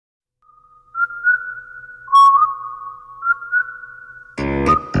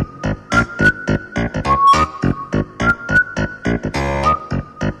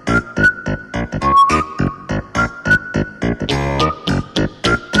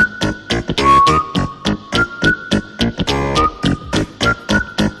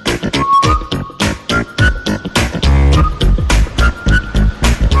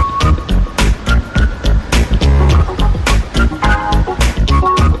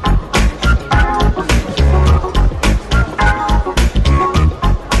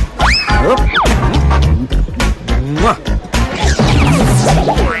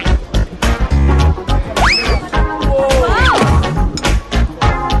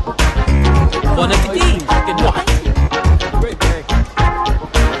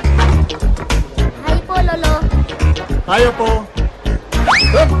Ayaw po.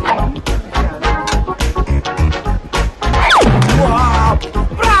 Wow!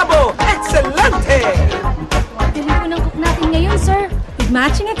 Bravo! Excelente! Galing po ng cook natin ngayon, sir. With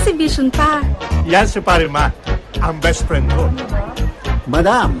matching exhibition pa. Yan si Pare Matt, ang best friend ko.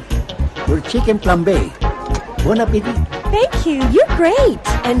 Madam, your chicken flambe. Bon appetit. Thank you. You're great.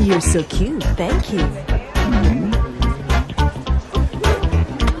 And you're so cute. Thank you.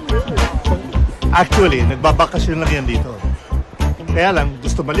 Actually, nagbabakasyon lang yan dito. Kaya lang,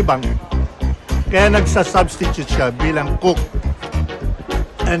 gusto malibang. Kaya nagsa-substitute siya bilang cook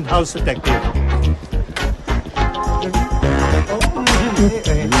and house detective.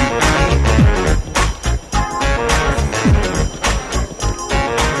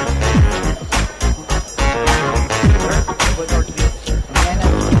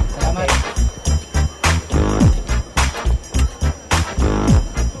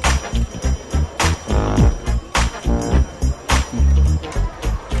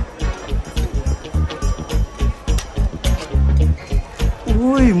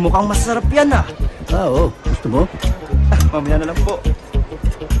 Uy, mukhang masarap yan ah. Oo, gusto mo? Mamaya na lang po.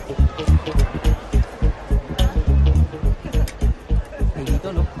 Ay, dito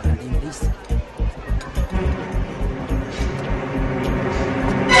no? Maraming place.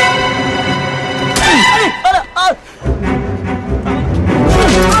 Ay! Ala! Ah!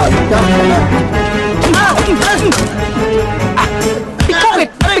 Pickpocket!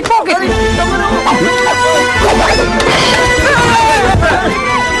 Pickpocket!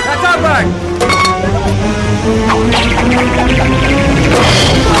 That's our bag!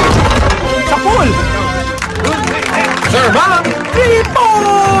 Sa pool! Sir, ma'am! 3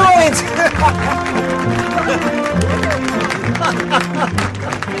 points!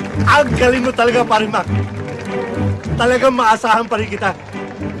 Ang galing mo talaga, Pare Mac. Talagang maasahan pa rin kita.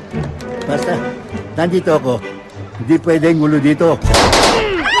 Basta, nandito ako. Hindi pwedeng gulo dito.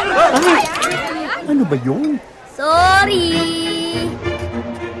 Ano ba yun? Sorry!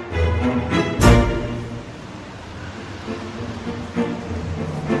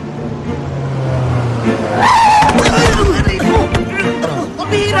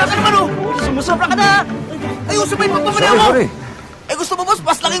 Pabihira ka naman, oh! Sumusobra ka na! Ayusin mo yung pagmamaneho mo! Sorry. Eh gusto mo, boss,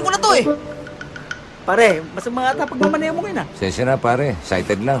 paslangin ko na to eh! Pare, mas mga ata pagmamaneho mo ngayon ah. Sensya na pare,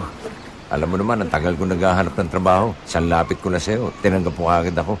 excited lang. Alam mo naman, ang tagal ko naghahanap ng trabaho. Isang lapit ko na sa'yo. Tinanggap mo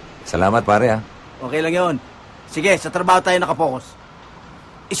kagad ako. Salamat pare ha. Okay lang yun. Sige, sa trabaho tayo nakapokus.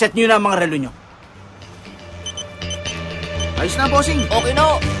 Iset nyo na ang mga relo nyo. Ayos na, bossing. Okay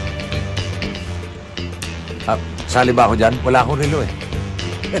na. Ah, sali ba ako dyan? Wala akong relo eh.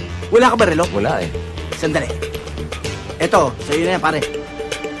 Wala ka ba relo? Wala eh. Sandali. Eto, sa'yo na yan, pare.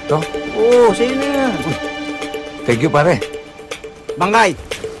 Ito? Oo, sa'yo na yan. Thank you pare. Bangay,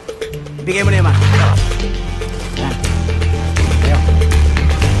 bigay mo na yan, ma. Yan. Ayo.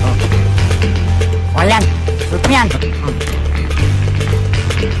 Oh. O yan, suot mo yan.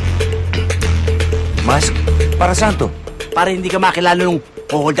 Mask? Para saan to? Para hindi ka makilala nung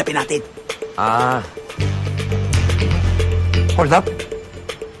hold upin natin. Ah. Hold up?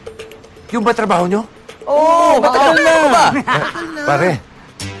 Yung ba trabaho nyo? Oo, matagal na. Pare,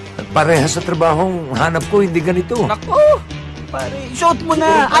 parehas sa trabahong hanap ko, hindi ganito. Nako, pare, suot mo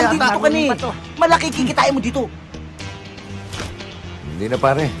na. Andito ka ni. Malaki kikitain mo dito. Hindi na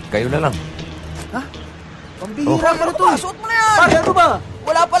pare, kayo na lang. Ha? Pambihira ka na to. Suot mo na yan. Pare, ano ba?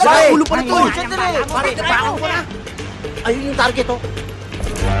 Wala pala. Sa ulo pa na to. Sandali. Pare, tabangan ko na. Ayun yung target, oh.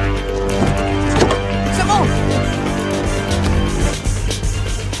 Isa mo.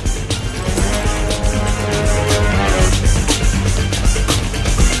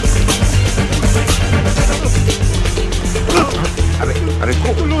 Aray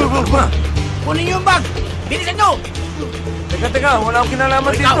ko, tulungan ko. Kunin niyo yung bag. Bilisan niyo. Teka, wala akong kinalaman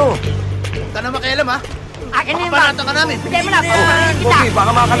dito. Huwag ka na makialam, ha? Akin na yung bag. Papanatan ka namin. Bigay mo na, papanatan kita. Okay,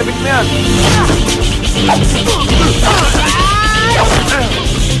 baka makalabit mo yan.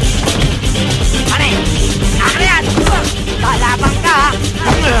 Pare, akin na yan. Kalabang ka, ha?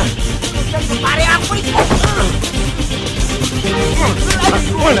 Pare, ako rin.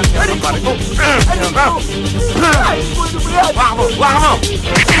 Wala yan, pare ko. Waka mo!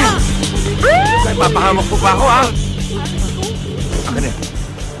 Kaya papahamak ko pa ako, ha? Akin eh.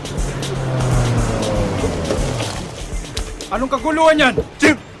 Anong kaguluhan yan?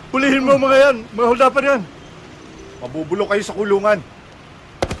 Chip, hulihin mo mga yan. Mga huldapan yan. Mabubulo kayo sa kulungan.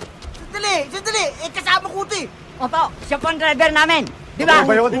 Sandali. Eh, kasama ko ito eh. Opo, siya po ang driver namin. Di ba?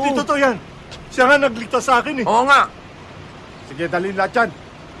 Bayo, hindi totoo yan. Siya nga nagligtas sa akin eh. Oo nga. Sige, dalhin lahat yan.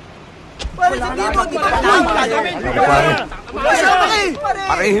 Pare, hindi mo. Pare, Kasama kayo.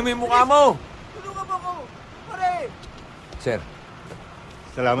 parehim yung mukha mo. Tulungan mo ako. Pare. Sir,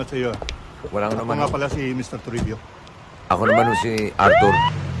 Salamat sa iyo. walang Ako naman. nga pala si Mr. Toribio. Ako naman si Arthur.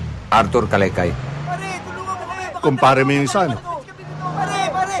 Arthur Kalaykay. Pare, tulungan mo kami. Baka Kumpare mo yung isa, no? Pare!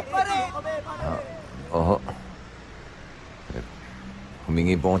 Oho.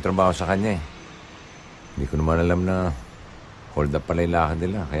 Humingi po akong trabaho sa kanya eh. Hindi ko naman alam na hold up pala yung lakad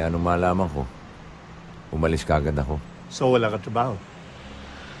nila. Kaya nung malaman ko, umalis kagad ako. So wala ka trabaho.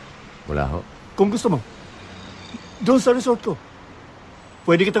 Wala ho. Kung gusto mo, doon sa resort ko.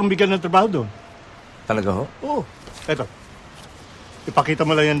 Pwede kitang bigyan ng trabaho doon. Talaga ho? Oo. Eto. Ipakita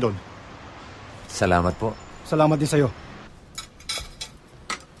mo lang yan doon. Salamat po. Salamat din sa'yo.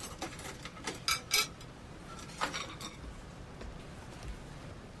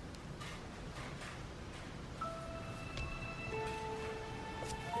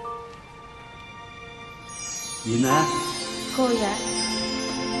 Yun na. Kuya,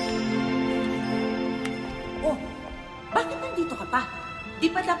 Oh, bakit nandito ka pa? Di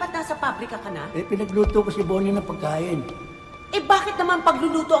ba dapat nasa pabrika ka na? Pinagluto ko si Bonnie ng pagkain. Bakit naman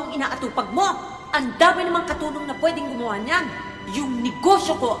pagluluto ang inaatupag mo? Ang dami namang katulong na pwedeng gumawa niyan. Yung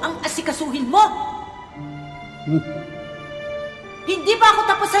negosyo ko ang asikasuhin mo. Hindi ba ako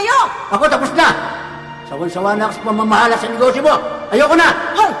tapos sa'yo? Ako tapos na! Sawan-sawa na ako sa pamamahala sa negosyo mo! Ayoko na!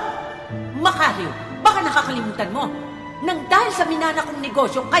 Hoy! Makahil, baka nakakalimutan mo. Nang dahil sa minana kong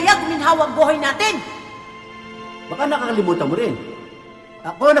negosyo, kaya guminhawa ang buhay natin. Baka nakakalimutan mo rin.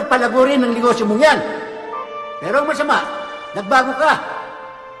 Ako nagpalago rin ng negosyo mong yan. Pero ang masama, nagbago ka.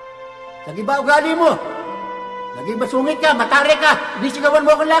 Nag-iba ugali mo. Naging masungit ka, matare ka, inisigawan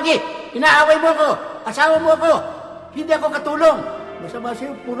mo ako lagi. Inaaway mo ako, asawa mo ako. Hindi ako katulong. Masama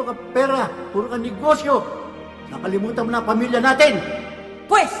sa'yo, puro ka pera, puro ka negosyo. Nakalimutan mo na ang pamilya natin.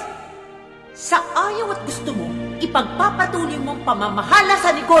 Pwes, sa ayaw at gusto mo, ipagpapatuloy mong pamamahala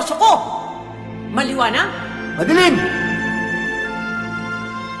sa negosyo ko. Maliwanag? Madilim!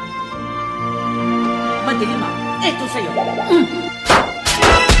 Madilim ah. Ito sa'yo.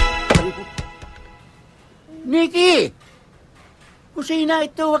 Nikki! Kusina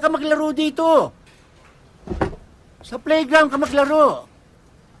ito, huwag ka maglaro dito. Sa playground ka maglaro.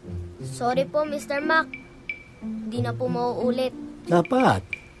 Sorry po, Mr. Mac. Hindi na po mauulit. Dapat.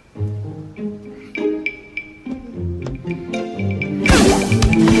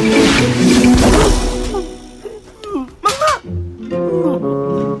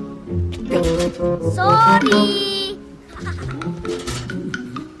 Sorry!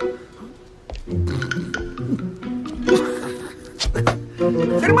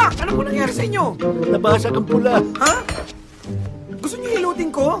 Sir Mac, ano po nangyari sa inyo? Nabasag ang pula. Ha? Gusto niyo hilutin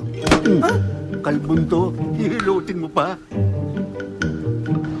ko? Ha? Kalbon to, hihilutin mo pa.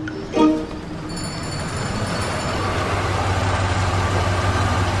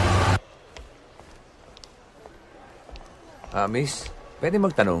 Miss, pwede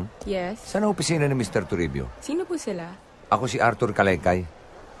magtanong? Yes? Saan ang opisina ni Mr. Toribio? Sino po sila? Ako si Arthur Kalaykay.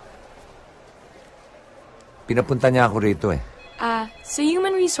 Pinapunta niya ako rito eh. Sa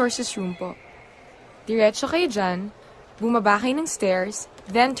Human Resources Room po. Diretso kayo dyan, bumaba kayo ng stairs,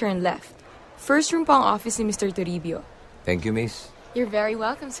 then turn left. First room po ang office ni Mr. Toribio. Thank you, miss. You're very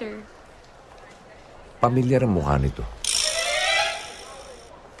welcome, sir. Pamilyar ang mukha nito.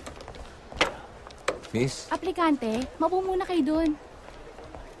 Miss? aplikante, mapo muna kayo doon.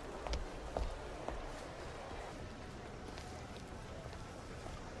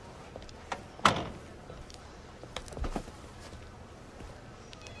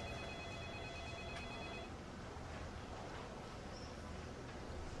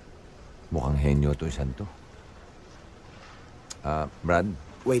 Mukhang henyo to, isang to. Brad?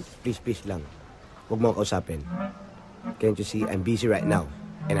 Wait, please lang. Huwag mo ako kausapin. Can't you see, I'm busy right now.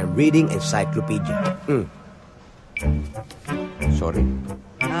 And I'm reading encyclopedia. Sorry.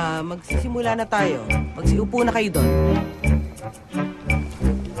 Magsisimula na tayo. Magsiupo na kayo doon.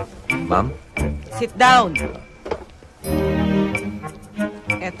 Ma'am? Sit down.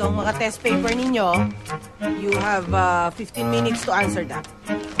 Eto ang mga test paper ninyo. You have 15 minutes to answer that.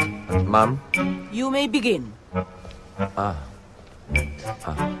 Ma'am? You may begin.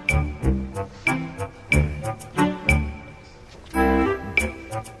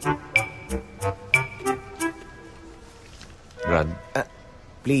 Brad?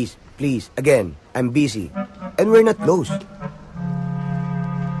 Please. Again, I'm busy. And we're not close.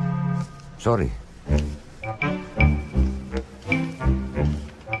 Sorry.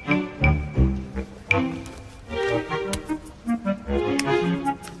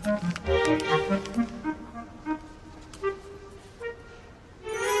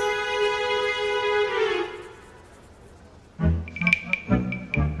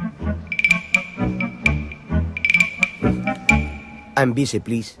 I'm busy,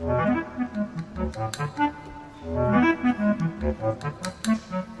 please.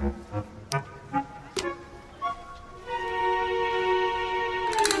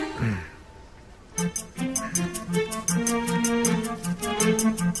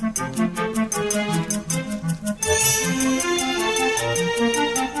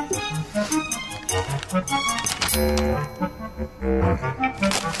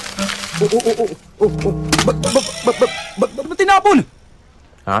 Ba't mo tinapon?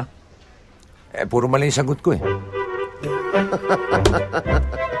 Ha? Puro mali yung sagot ko eh.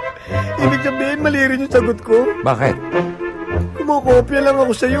 Ibig sabihin, mali rin yung sagot ko. Bakit? Kumukopya lang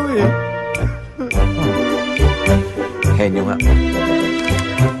ako sa'yo eh. Henyo nga.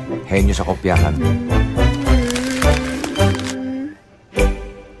 Henyo sa kopyahan.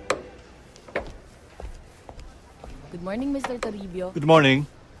 Good morning, Mr. Toribio. Good morning.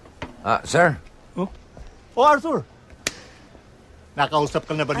 Sir? Oh, Arthur. Nakausap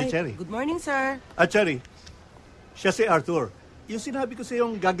ka na ba ni Cherry? Good morning, sir. Cherry, siya si Arthur. Yung sinabi ko sa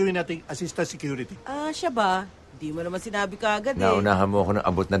yung gagawin nating assistant security. Siya ba? Di mo naman sinabi ka agad eh. Naunahan mo ako ng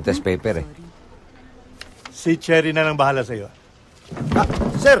abot ng test paper eh. Si Cherry na lang bahala sa'yo.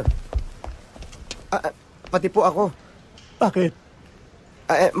 Sir! Pati po ako. Bakit?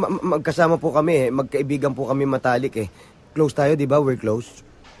 Magkasama po kami eh. Magkaibigan po kami matalik eh. Close tayo, di ba? We're close.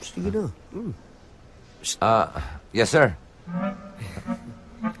 Sige na. Yes, sir.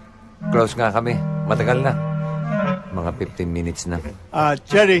 Close nga kami. Matagal na. Mga 15 minutes na.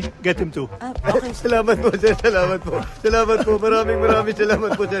 Cherry, get him too. Okay. Salamat po, sir. Salamat po. Salamat po. Maraming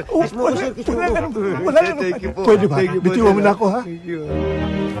salamat po, sir. Kiss mo ko, sir. Kiss mo ko. Thank you po. Pwede ba? Thank you po, Bitiwan sir. mo na ako, ha? Thank you.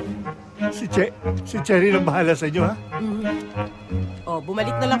 Si Cherry lang bahala sa inyo, ha?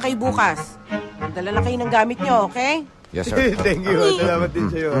 Bumalik na lang kayo bukas. Dala lang kayo ng gamit nyo, okay? Yes, sir. Thank you. Salamat din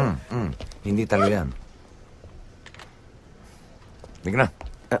sa'yo. Hindi talaga yan. Big na.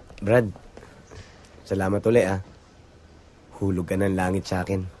 Brad, salamat ulit ah. Hulog ka ng langit sa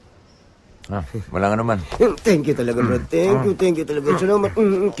akin. Wala nga naman. Thank you talaga, Brad. Thank you talaga. Salamat.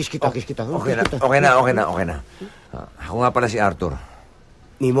 Kiss kita. Okay na. Ako nga pala si Arthur.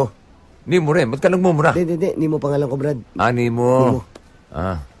 Nimo. Nimo rin, ba't ka nagmumura? Hindi. Nimo pangalan ko, Brad. Nimo.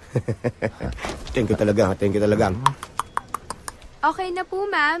 Thank you talaga. Okay na po,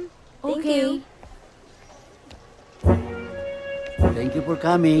 ma'am. Thank you. Thank you for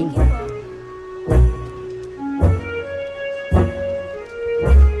coming.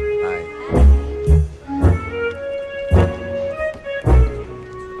 Hi.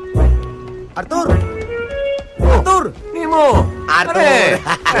 Arthur! Arthur! Nimo! Arthur!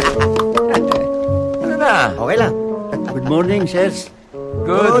 Ano na? Okay lang. Good morning, sirs.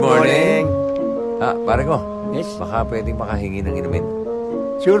 Good morning. Pare ko. Yes? Baka pwedeng makahingi ng inumin.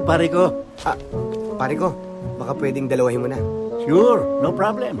 Sure, pare ko. Pare ko, baka pwedeng dalawahin mo na. Sure, no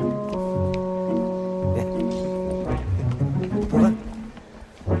problem.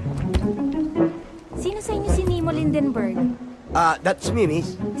 Sino sa inyo si Nemo Lindenberg? That's me,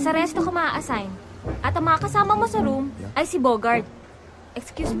 miss. Sa resto ka maa-assign. At ang mga kasama mo sa room ay si Bogart.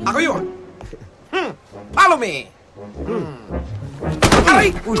 Excuse me? Ako yun! Follow me! Aray!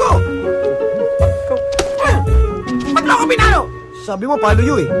 Go! Ba't mo ako pinalo? Sabi mo, palo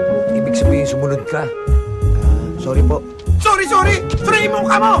yun eh. Ibig sabihin sumunod ka. Sorry po. Sorry! Suriin mo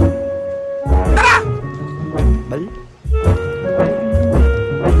mukha mo! Tara! Bal?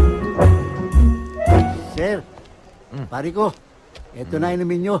 Sir, pare ko, eto na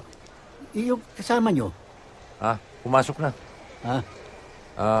inumin nyo. Yung kasama nyo. Pumasok na.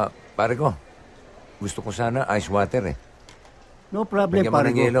 Pare ko, gusto ko sana ice water eh. No problem, Bigyan mo pare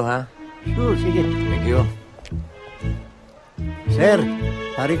ng ko. yelo, ha? Sure, sige. Thank you. Sir,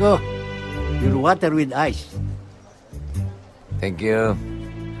 pare ko, your water with ice. Thank you.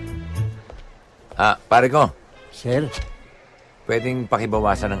 Pare ko, Sir, pwedeng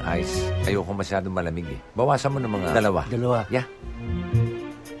pakibawasan ng ice. Ayoko masyadong malamig eh. Bawasan mo ng mga dalawa. Yeah.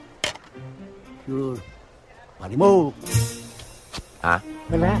 sure. Pare mo.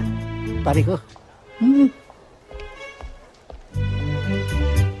 Wala. Pare ko.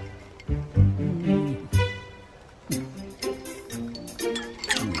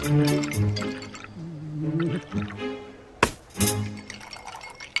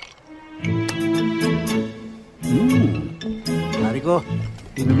 Pare ko,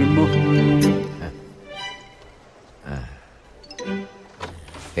 inumin mo.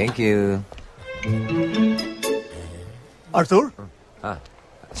 Thank you. Arthur?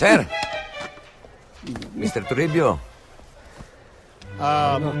 Sir! Mr. Toribio.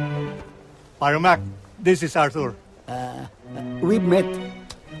 Paramac, this is Arthur. We've met.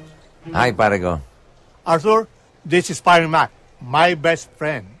 Hi, pare ko. Arthur, this is Paramac. My best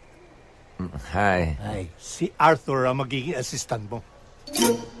friend, Hi. si Arthur ang magiging assistant mo.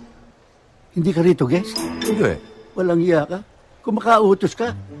 Hindi ka rito, guest? Hindi. Walang iya ka. Kumakautos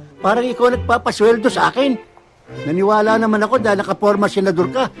ka. Parang ikaw nagpapasweldo sa akin. Naniwala naman ako dahil nakaporma senador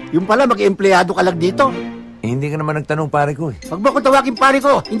ka. Yung pala, mag-empleyado ka lang dito. Hindi ka naman nagtanong pare ko eh. Huwag mo ko tawagin pare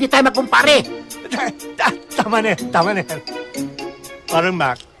ko. Hindi tayo magkumpare. Tama na yan. Parang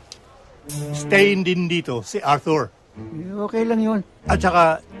Mac, stay din dito si Arthur. Okay lang yun. At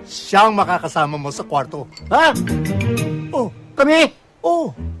saka, siya ang makakasama mo sa kwarto. Ha? Oh, Kami?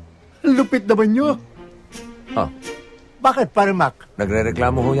 oh. Ang lupit naman nyo. Oh, Bakit, parang Mac?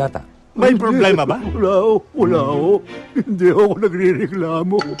 nagre-reklamo ho yata. May problema ba? Wala ho. Hindi ako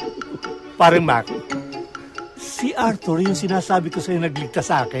nagre-reklamo. Parang Mac, si Arthur yung sinasabi ko sa'yo nagligtas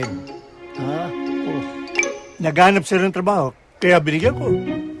sa akin. Ha? Oh. Naghanap siya ng trabaho, kaya binigyan ko.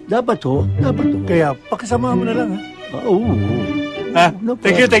 Dapat ho. Kaya pakisama mo na lang, ha? Oo. Ha?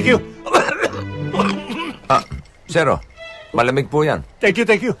 Thank you. Zero, malamig po yan. Thank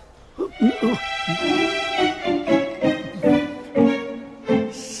you.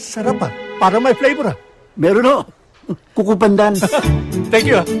 Sarap pa. Parang may flavor, ha? Meron ho. Kukupandan. Thank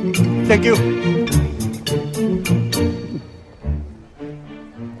you, ha? Thank you.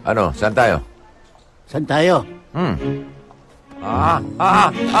 Ano, saan tayo? Saan tayo?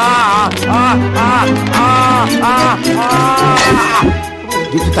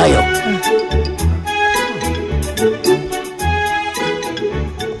 Dito tayo.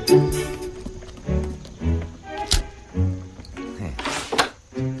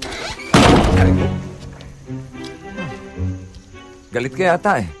 Galit ka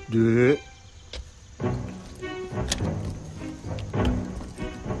yata eh. Di.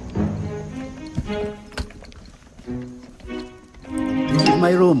 This is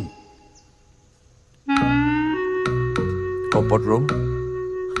my room. Comfort room?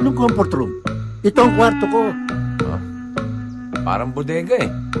 Anong comfort room? Ito ang kwarto ko. Parang bodega eh.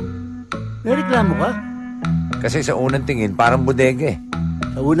 May reklamo ka? Kasi sa unang tingin, parang bodega eh.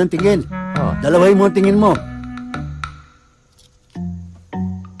 Sa unang tingin. Oh. Dalawahin mo ang tingin mo.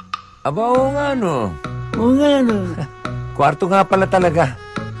 Aba, oo nga no. Oo nga, ano. Kwarto nga pala talaga.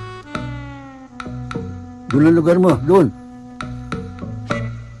 Doon ang lugar mo. Doon.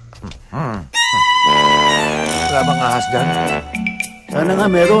 Wala bang ahas dyan? Sana nga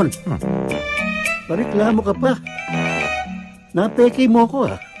meron. Pareklamo ka pa. Napeke mo ko,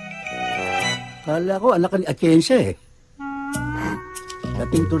 ah. Kala ko, anak ka ni Atienza, eh.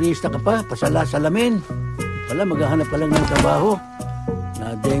 Dating turista ka pa, pasala-salamin. Pala, maghahanap ka lang ng trabaho.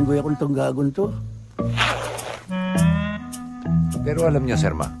 Nadenggoy akong itong gagon to. Pero alam niyo,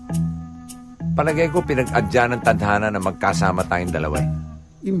 Sir Ma, palagay ko pinag-adya ng tadhana na magkasama tayong dalawa eh.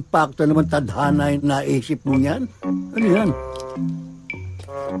 Impacto naman tadhana yung naisip mo yan. Ano yan?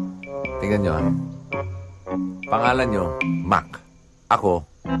 Tingnan niyo, ha? Pangalan niyo, Mac. Ako,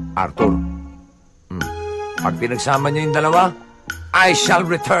 Arthur. Pag pinagsama niyo yung dalawa, I shall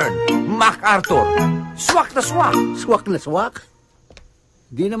return. Mac Arthur. Swak na swak. Swak na swak?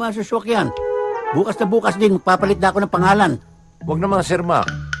 Di naman suswak yan. Bukas na bukas din, magpapalit na ako ng pangalan. Huwag naman, Sir Ma.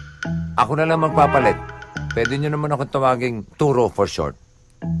 Ako na lang magpapalit. Pwede niyo naman ako tawaging Turo for short.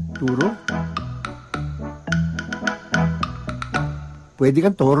 Turo? Pwede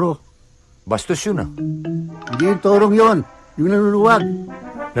kang toro. Bastos yun, ah. Hindi yung torong yon, yung nanuluwag.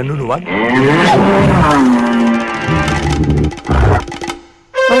 Nanunuwag?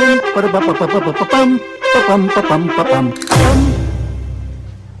 Pam, para papapapapapam, papam, papam, papam, pam.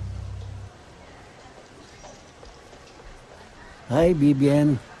 Hi,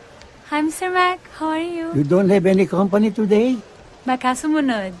 Vivian. Hi, Mr. Mac. How are you? You don't have any company today? Baka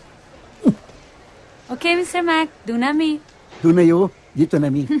sumunod. Okay, Mr. Mac. Do na mi. Doon na yun. Dito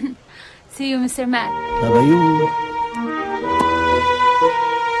na mi. See you, Mr. Mac. Babayu.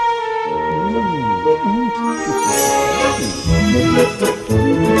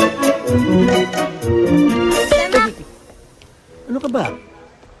 Ano ka ba?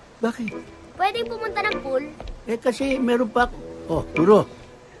 Bakit? Pwedeng pumunta ng pool? Eh kasi meron pa ako. Oh, Turo.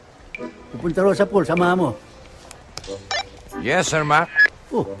 Pupunta ro sa pool, samahan mo. Yes, Sir Mac.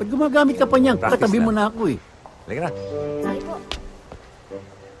 Oh, ba't gumagamit ka pa niyan? Practice Katabi na. mo na ako eh. Halika na. Sige po.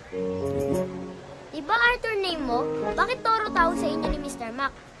 Diba Arthur name mo? Bakit Toro tawag sa inyo ni Mr.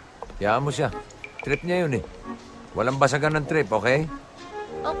 Mac? Hayaan mo siya. Trip niya yun eh. Walang basagan ng trip, okay?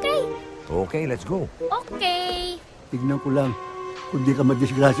 Okay. Okay, let's go. Okay. Tignan ko lang. Kung di ka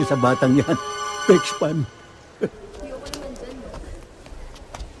madisgrasya sa batang yan. Pexpan.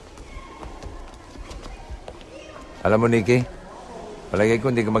 Alam mo, Nikki, palagay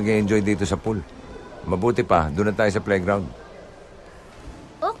ko hindi ka mag-enjoy dito sa pool. Mabuti pa, doon na tayo sa playground.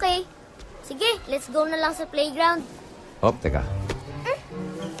 go na lang sa playground. Hop, teka.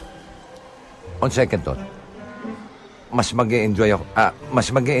 On second thought, mas mag-e-enjoy ako. Mas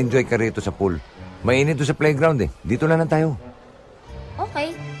mag-e-enjoy ka rito sa pool. Mainit doon sa playground eh. Dito lang tayo.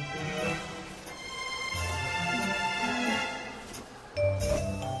 Okay.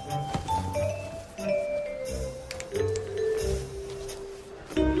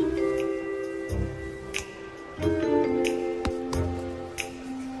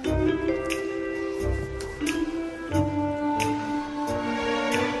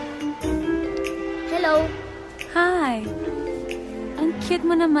 Hello. Hi. Ang cute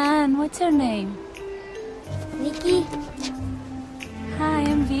mo naman. What's your name? Nikki. Hi,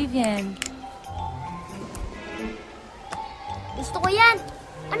 I'm Vivian. Gusto ko yan.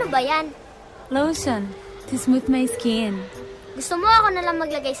 Ano ba yan? Lotion to smooth my skin. Gusto mo ako na lang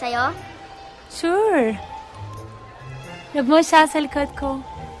maglagay sa'yo? Sure. Love mo siya sa likod ko.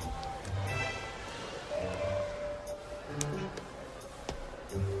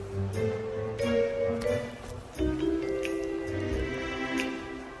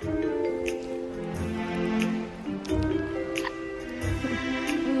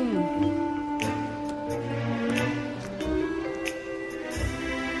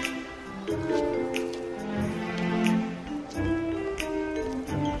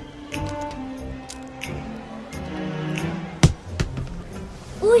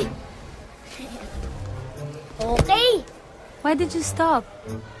 Uy! Okay. Why did you stop?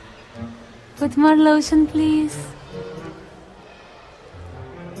 Put more lotion, please.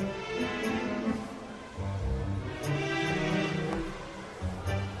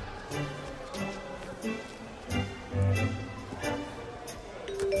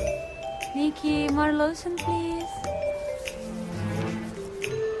 Nikki, more lotion, please.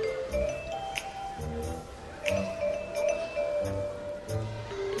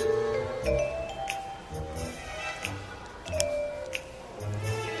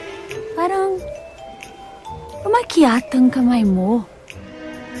 Parang umakyat ang kamay mo.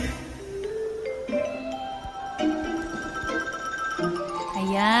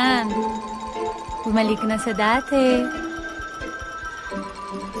 Ayan. Bumalik na sa dati.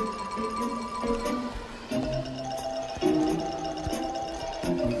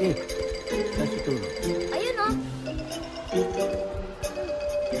 Okay. Saan ito? Ayun oh.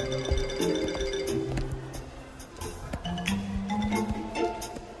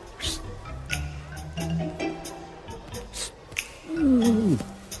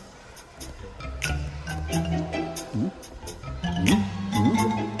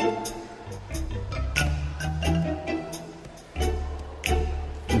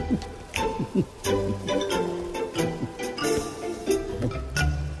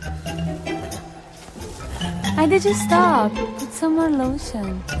 Why did you stop? Put some more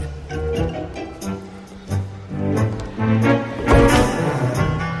lotion.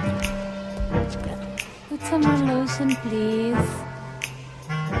 Put some more lotion, please.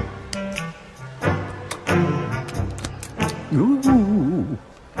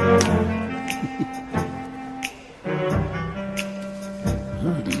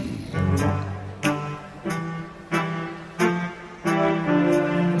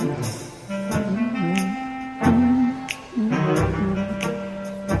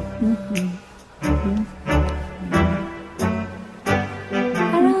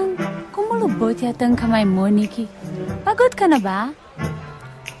 Parang kumulubot yata ang kamay mo, Nikki. Pagod ka na ba?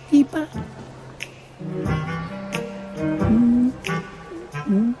 Di pa.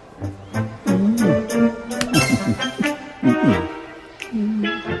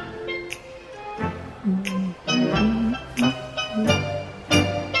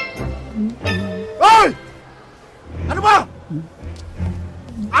 Hoy! Ano ba?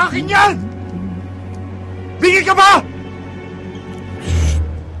 Akin yan! Bigil ka ba?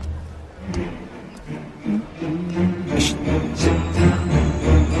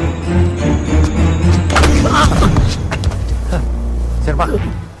 Sir Mac!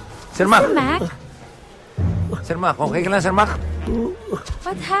 Sir Mac! Sir Mac? Sir Mac, okay ka lang, Sir Mac?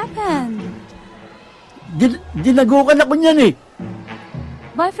 What happened? Dinagukan ako niyan eh.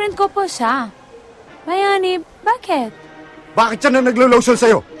 Boyfriend ko po siya. Bayani, bakit? Bakit siya na naglo-lotion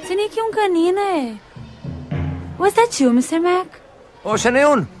sa'yo? Sinik yung kanina eh. Was that you, Mr. Mac? O, siya na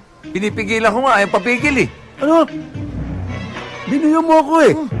yun. Pinipigilan ko nga, ayaw papigil eh. Ano? Binuyo mo ako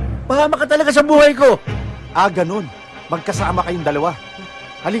eh. Pahama ka talaga sa buhay ko. Ganun. Magkasama kayong dalawa.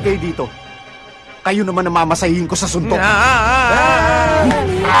 Halika kayo dito. Kayo naman ang mamasahin ko sa suntok.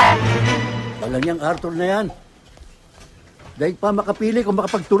 Wala niyang Arthur na yan. Dahil pa makapili kung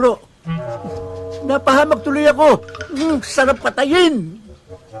makapagturo. Napahamak tuloy ako. Sarap patayin.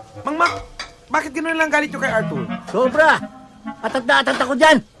 Mang Mac, Bakit gano'n lang galit nyo kay Arthur? Sobra! Atag na atag ako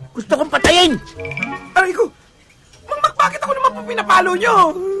dyan! Gusto kong patayin! Aray ko! Mang Mac, bakit ako naman po pinapalo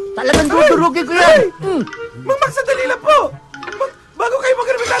nyo? Talagang dudurugin ko yan! Mang Mac, sandali lang po! Bago kayo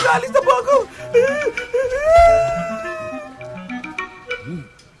magremitado, alis na po ako!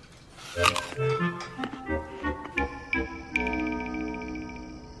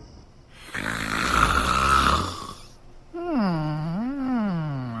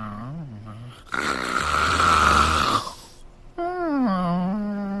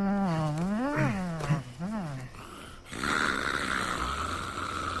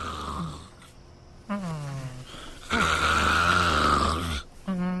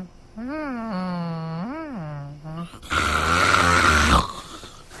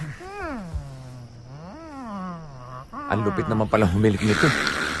 Ang lupit naman palang humilik nito.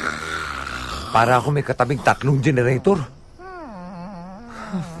 Para ako may katabing 3 generator.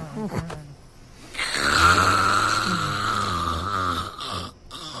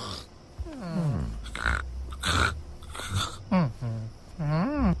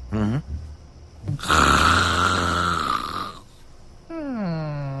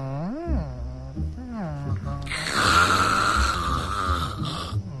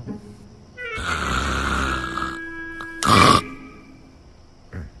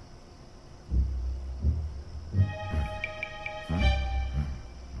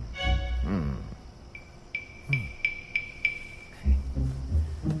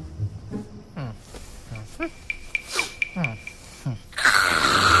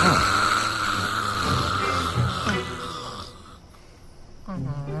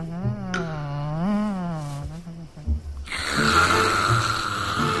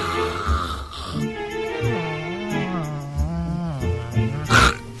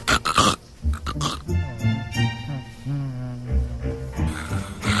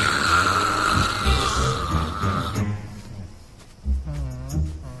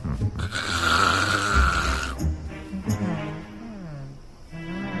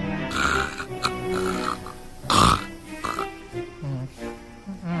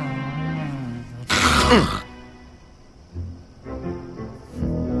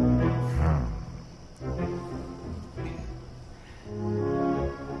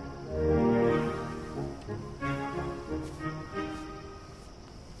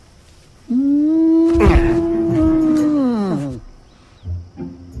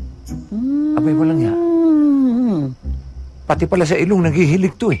 Abay, walang ya. Pati pala sa ilong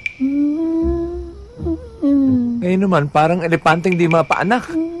naghihilig to eh. Ngayon naman, parang elepanteng di mapaanak.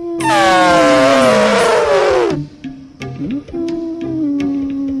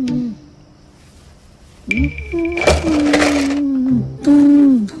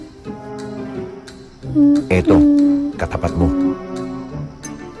 Eto, katapat mo.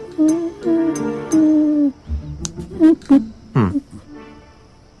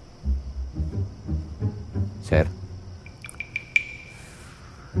 Sir?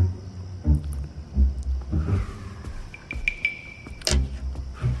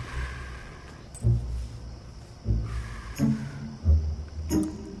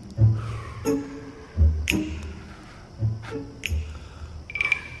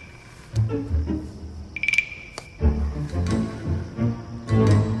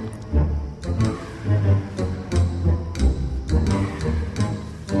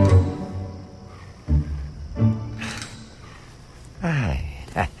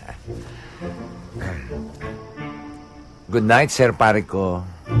 Good night, Sir Pare ko.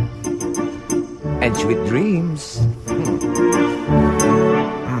 And sweet dreams.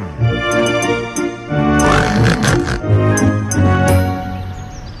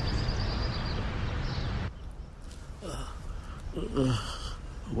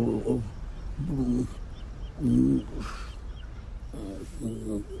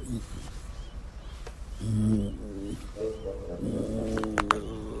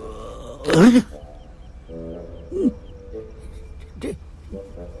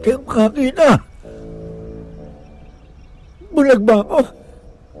 Di ako kakita. Bulag ba ako?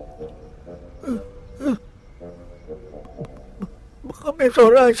 Baka may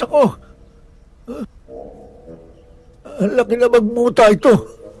sorais ako. Ang laki na magmuta ito.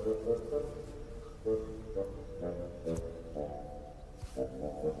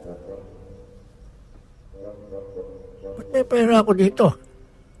 Ba't may pera ako dito?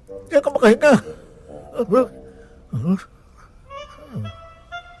 Hindi ako makahinga.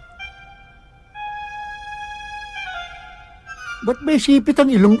 Ba't may sipit ang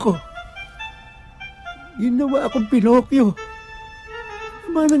ilong ko? Ginawa akong Pinokyo. Ano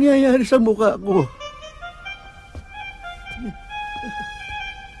ba nangyayari sa mukha ko?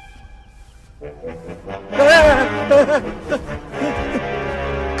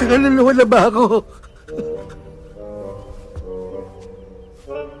 Kaluluwa na ba ako?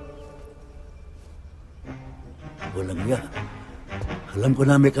 Walang niya. Alam ko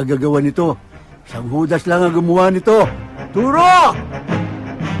na may kagagawa nito. Isang Judas lang ang gumawa nito. Turo!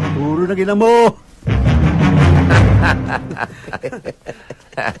 Turo na gina mo!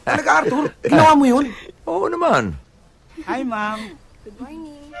 Talaga, Arthur? Ginawa mo yun? Oo naman. Hi, ma'am. Good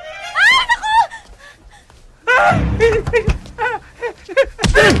morning.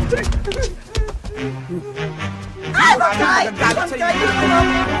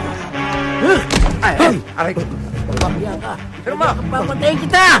 Aray ko. Papabiya ka. Sir Mac! Papatayin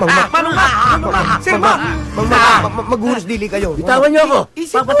kita! Sir Mac! Maghunos dili kayo. Bitawan niyo ako.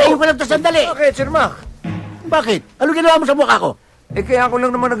 Papatayin ko lang to sandali. Bakit, Sir Mac? Bakit? Ano ginawa mo sa mukha ko? Eh, kaya ako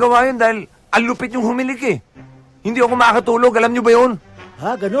lang naman nagawa yun dahil ang lupit yung humilik eh. Hindi ako makakatulog. Alam niyo ba yun?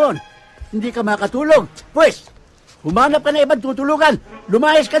 Ha, ganon. Hindi ka makatulog. Pwes, humanap ka na ibang tutulugan.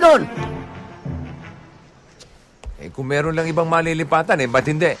 Lumayas ka doon. Eh, kung meron lang ibang malilipatan eh, ba't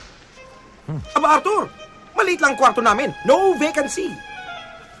hindi? Aba, Arthur! Maliit lang kwarto namin. No vacancy.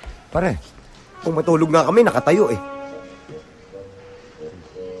 Pare, Kung matulog nga kami, nakatayo eh.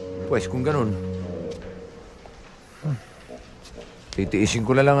 pues kung ganun, titiisin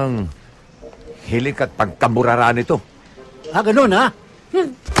ko na lang ang hilik at pagkaburara nito. Ha, ganon ha?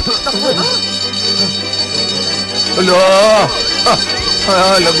 Alo!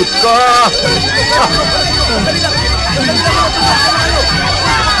 Lagot ka!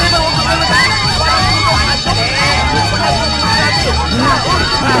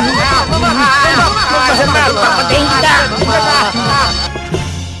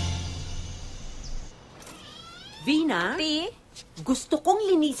 Vina? Ti? Gusto kong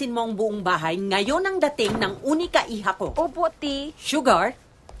linisin mo ang buong bahay ngayon ang dating ng unika iha ko. Opo, Ti. Sugar?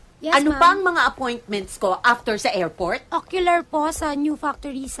 Yes, ano ma'am. pa ang mga appointments ko after sa airport? Ocular po sa new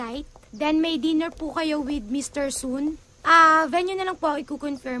factory site. Then may dinner po kayo with Mr. Soon. Venue na lang po,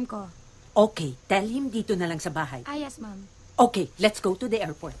 i-confirm ko. Okay, tell him dito na lang sa bahay. Yes, ma'am. Okay, let's go to the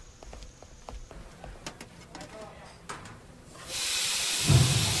airport.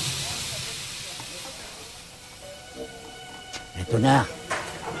 Ito na.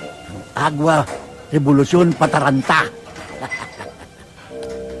 Ang Agwa Revolusyon Pataranta.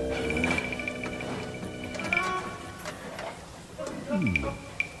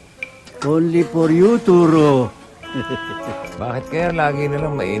 Only for you, Turo. Bakit kaya lagi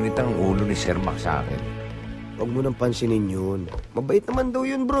nalang mainit ang ulo ni Sir Mac sa akin? Huwag mo nang pansinin yun. Mabait naman daw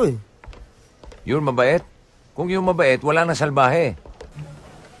yun, bro eh. Yun mabait? Kung yung mabait, wala nang salbahe.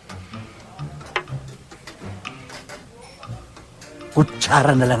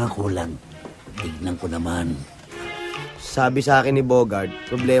 Kutsara na lang ang kulang. Tignan ko naman. Sabi sa akin ni Bogart,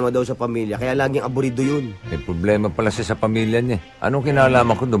 problema daw sa pamilya, kaya laging aburido yun. May problema pala siya sa pamilya niya. Anong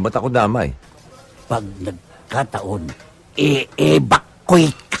kinalaman ko doon? Ba't ako damay? Pag nagkataon,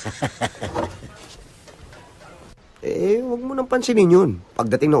 evacuate. Huwag mo nang pansinin yun.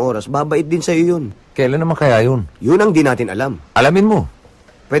 Pagdating ng oras, babait din sa'yo yun. Kailan naman kaya yun? Yun ang di natin alam. Alamin mo.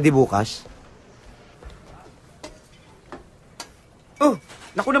 Pwede bukas. Oh,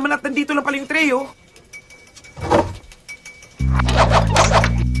 naku naman at nandito lang pala yung tray, oh.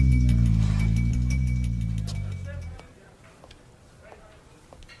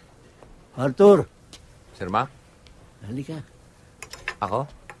 Arthur, Sir Mac? halika. Ako?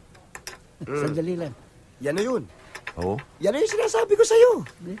 Sandali lang. Yan na yun. Oo. Yan na yung sinasabi ko sa'yo.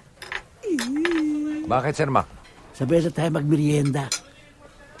 Bakit, Sir Mac? Sabay na tayo magmerienda.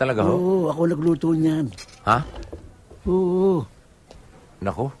 Talaga ho? Oo, ako nagluto niyan. Ha? Oo.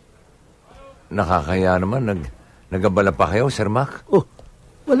 Nako. Nakakaya naman. Nagabala pa kayo, Sir Mac? Oh,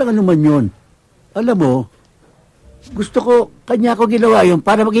 walang anuman yun. Alam mo, gusto ko, kanya ko ginawa yun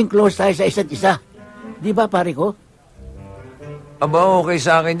para maging close tayo sa isa't isa. Di ba, pare ko? Aba, okay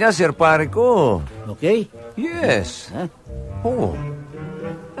sa akin niya, Sir Pare ko. Okay? Yes. Ha? Oo.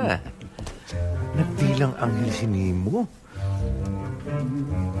 Nagdilang anghel si Nemo.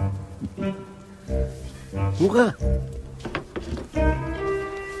 Buka.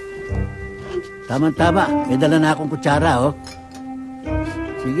 Tama-tama. May dala na akong kutsara, oh.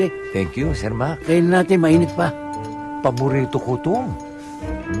 Sige. Thank you, Sir Mac. Kain natin, mainit pa. Paborito ko to.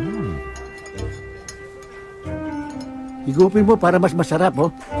 Higupin mo para mas masarap,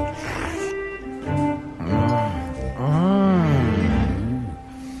 oh.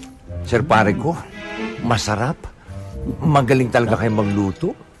 Sir Pare ko, masarap. Magaling talaga kayo magluto.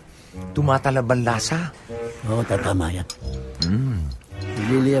 Tumatalab ang lasa. Oo, tatama yan.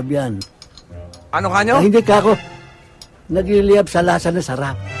 Nagliliyab yan. Ano ka nyo? Hindi ka ako. Nagliliyab sa lasa na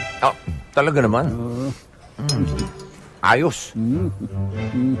sarap. Oh, talaga naman. Oo. Ayos.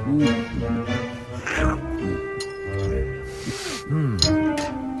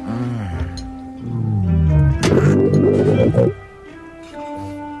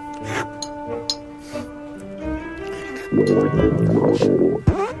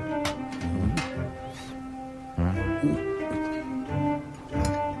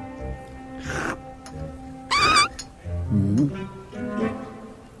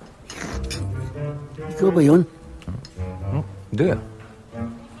 Ikaw ba yun? Hindi.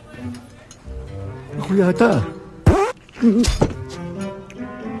 Ako yata.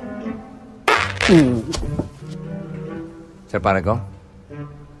 Sir Panago?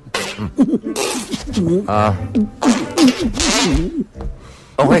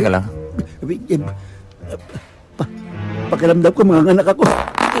 Okay ka lang? Pakiramdam ko mga anak ako.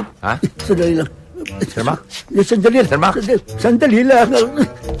 Ha? Sandali lang. Sir Mac? Sandali lang. Sir Mac? Sandali lang.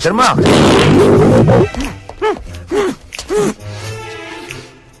 Sir Mac!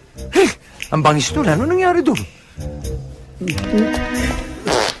 Ang bangis doon. Ano nangyari doon?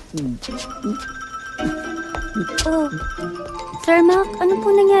 Oh, Sir Mac, ano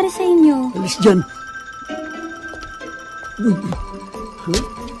po nangyari sa inyo? Alis dyan.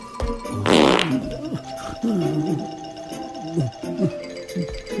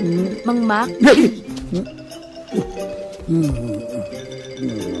 Mang Mac?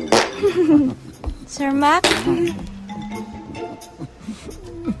 Sir Mac?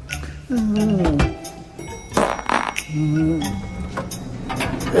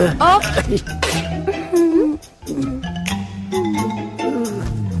 Oh!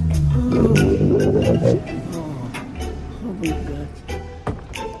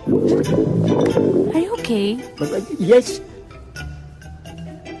 Are you okay? Yes.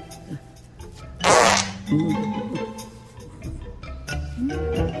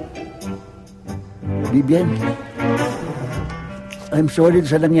 Vivian, I'm sorry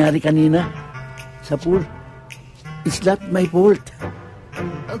sa nangyari kanina sa pool. It's not my fault.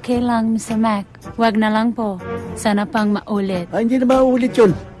 Okay lang, Mr. Mac. Wag na lang po. Sana pang maulit. Hindi na maulit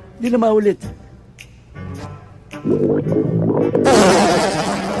yun. Hindi na maulit.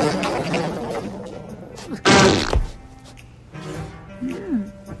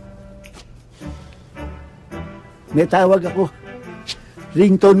 May tawag ako.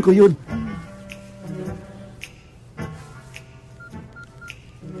 Ringtone ko yun.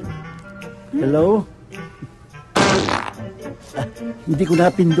 Hello? Hindi ko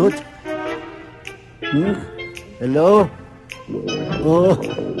napindot. Hello? Oh,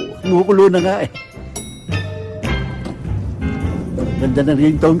 kumukulo na nga eh. Ganda ng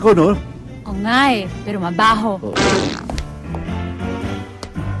ringtone ko, no? Oo nga eh, pero mabaho. Oh.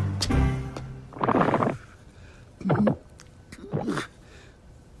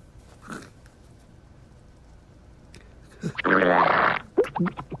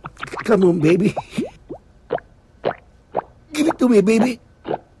 Come on, baby. Give it to me, baby.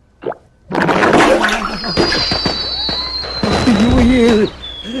 Happy New Year.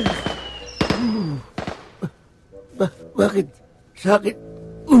 Bakit sa akin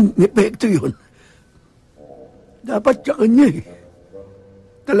epekto yun? Dapat sa kanya eh.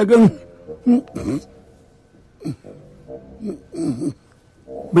 Talagang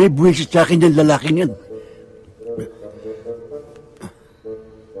may buwisit sa akin yung lalaking yan.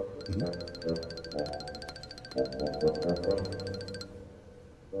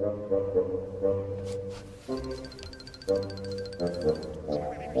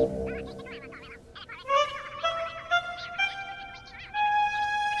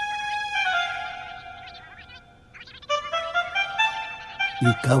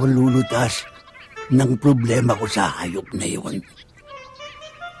 Ikaw lulutas ng problema ko sa hayop na yun.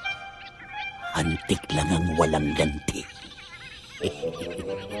 Antik lang ang walang ganti.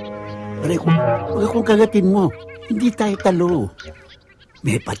 Pare, kung kagatin mo, hindi tayo talo.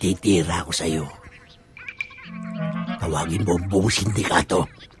 May patitira ako sa'yo. Tawagin mo ang buong sindikato.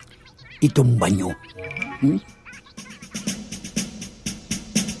 Itumba nyo.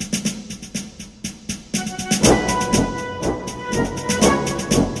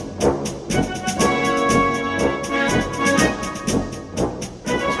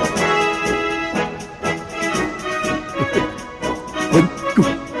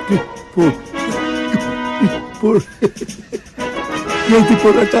 Ready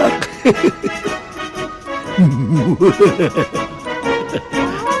for attack.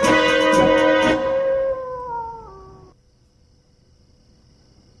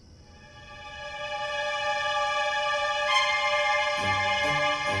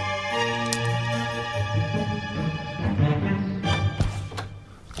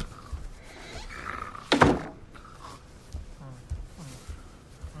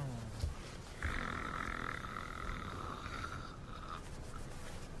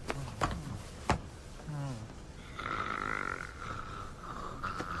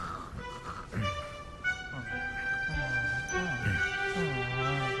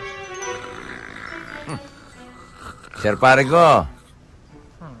 Sir pare ko.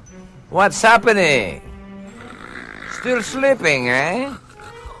 What's happening? Still sleeping, eh?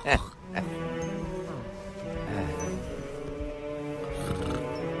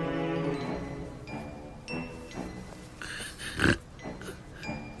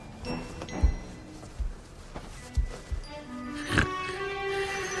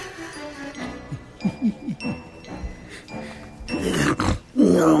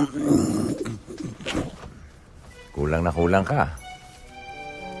 Kulang na kulang ka.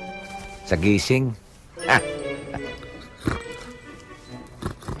 Sa gising.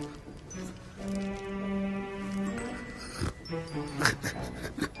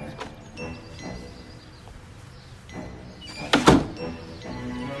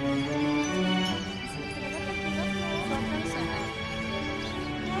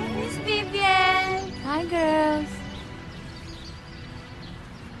 Miss Vivian! Hi, girls.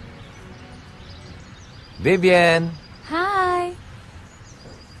 Vivian! Hi.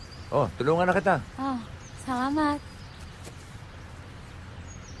 Oh, tulungan na kita. Oh, salamat.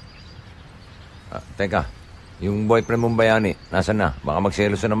 Teka, yung boyfriend mong bayani, nasan na? Baka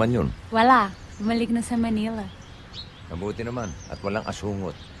magselos na naman yun. Wala. Bumalik na sa Manila. Mabuti naman, at walang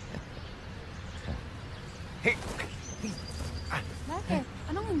asungot. Hey! Bakit?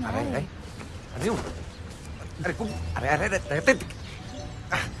 Anong nangyari? Aray. Ano yun? Aray.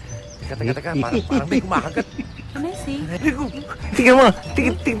 Teka. Parang may kumakagat. Can I see? Tingnan mo.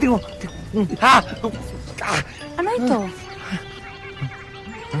 Tingnan mo. Ha? Ano ito?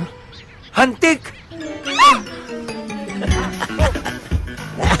 Hantik!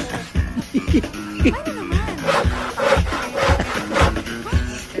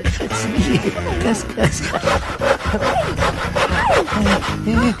 Kas.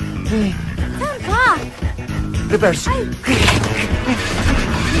 Saan ka? Reverse.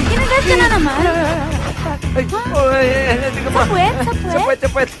 Kinagat ka na naman? Sa puwet? Sa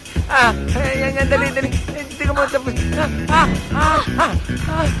puwet. Yan, dali. Tingnan mo, sa puwet.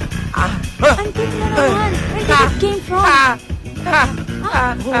 Antik na naman. Where did it came from?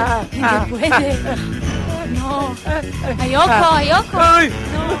 Hindi pwede. No. Ayoko. No.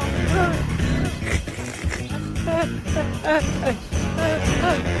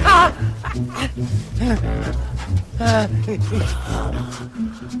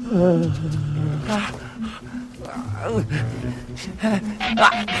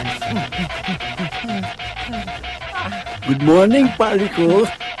 Good morning, pare ko.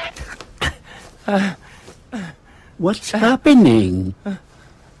 What's happening?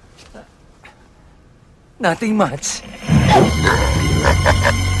 Nothing much.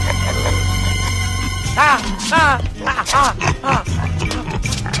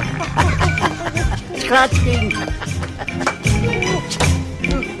 Scratching.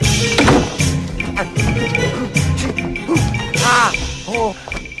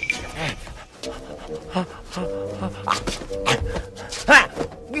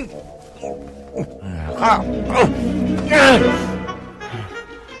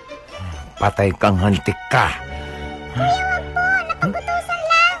 Patay kang hantik ka. Kuya, wag po! Napagutusan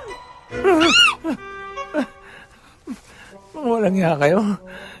lang! Walang hiya kayo.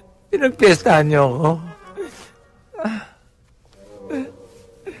 Pinagpiestahan niyo ako.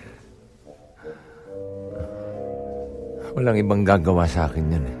 Walang ibang gagawa sa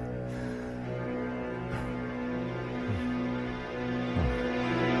akin yan eh.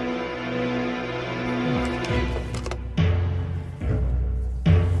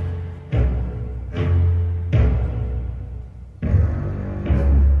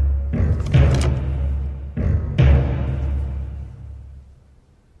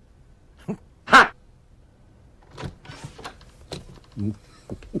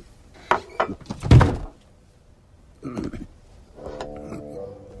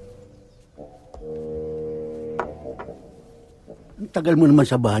 Ang tagal mo naman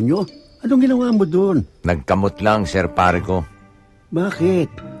sa banyo. Anong ginawa mo doon? Nagkamot lang, Sir pare ko. Bakit?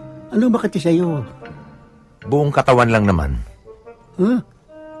 Ano makati sa'yo? Buong katawan lang naman. Huh?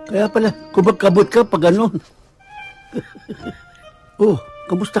 Kaya pala, kumagkabot ka pag ganon. Oh,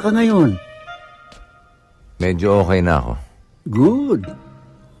 kamusta ka ngayon? Medyo okay na ako. Good.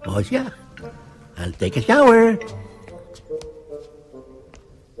 O siya, I'll take a shower.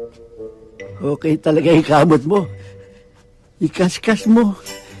 Okay talaga yung kamot mo. Ikaskas mo.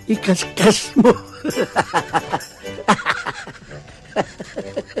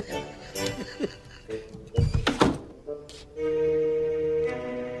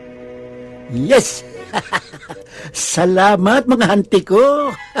 Yes! Salamat mga hanti ko!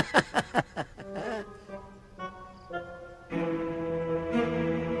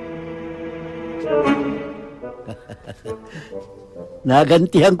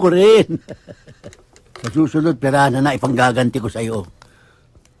 Nagantihan ko rin. Sa susunod, pera na ipanggaganti ko sa'yo.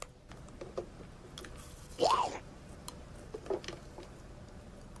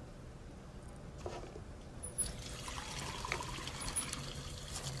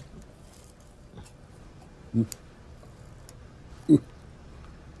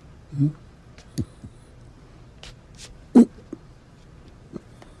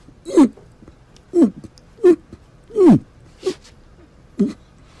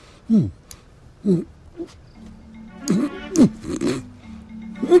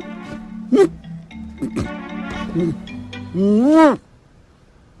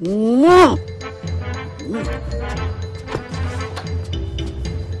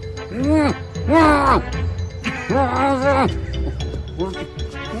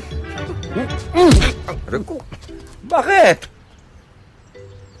 Rico, bakit?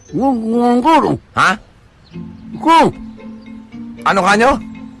 Ha? Ano ka nyo?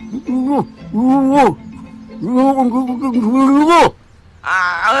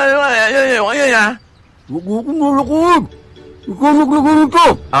 Ayun ha?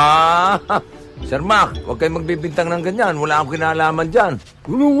 Sir Mac, huwag kayong magbibintang ng ganyan. Wala akong kinalaman dyan.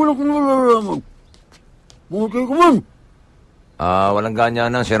 Walang kinalaman. Mungkay ko man. Walang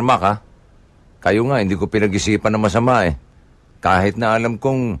ganyanan, Sir Mac, ha? Kayo nga, hindi ko pinag-isipan na masama, eh. Kahit na alam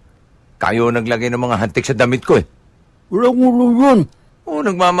kong kayo naglagay ng mga hantik sa damit ko, eh. Walang ulong yun.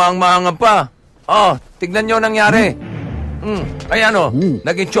 Nagmamahang-mahangan pa. Tignan nyo nangyari. Ay ano,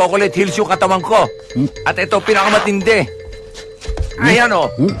 naging chocolate hills yung katawan ko. At ito, pinakamatindi. Ay ano,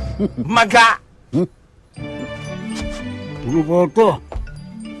 maga. Ano ba ito?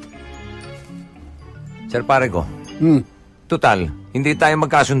 Sir pare ko, total, hindi tayo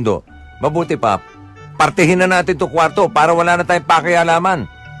magkasundo. Mabuti pa, partihin na natin to kwarto para wala na tayong pakialaman.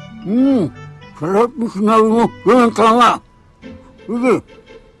 Sa lahat ng sinabi mo, yan ang tama. Sige,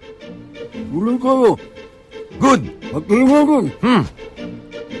 tuloy kayo. Good. Partihin mo rin.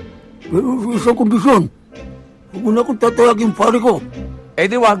 Pero sa isang kondisyon, huwag mo na akong tatayagin pare ko. Eh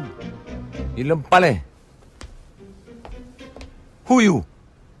di wag. Ilang pala eh. Who you?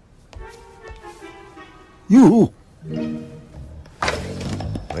 You.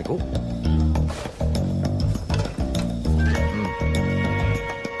 Rico?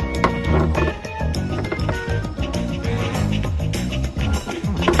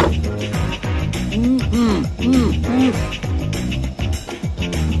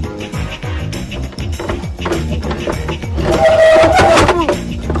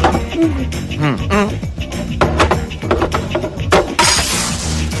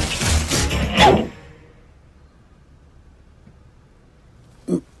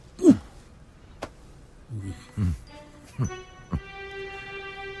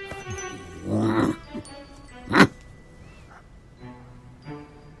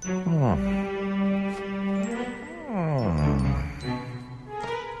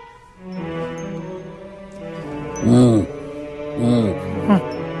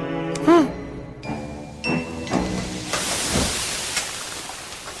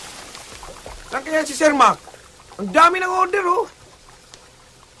 Saan kaya si Sir Mac? Ang dami ng order, oh.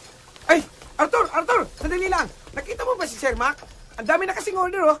 Ay, Arthur, sandali lang. Nakita mo ba si Sir Mac? Ang dami na kasing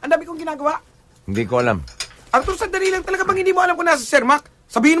order, oh. Ang dami kong ginagawa. Hindi ko alam. Arthur, sandali lang. Talaga bang hindi mo alam kung nasa si Sir Mac?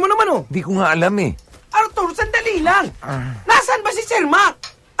 Sabihin mo naman, oh. Hindi ko nga alam, eh. Arthur, sandali lang. Nasaan ba si Sir Mac?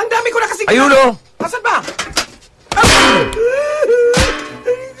 Ang dami ko na kasing... Ayun, oh. Nasaan ba?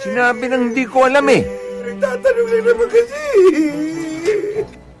 Sinabi nang hindi ko alam, eh. Nagtatanong lang naman kasi.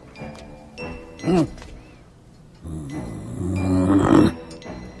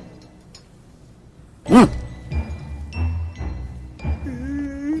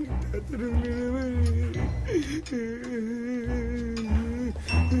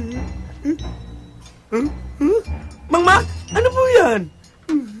 Mang Mac, ano po yan?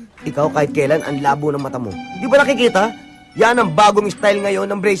 Ikaw kahit kailan ang labo ng mata mo. Di ba nakikita? Yan ang bagong style ngayon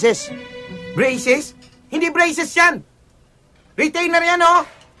ng braces. Braces? Hindi braces yan. Retainer yan, oh.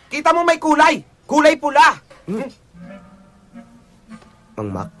 Kita mo may kulay. Kulay pula.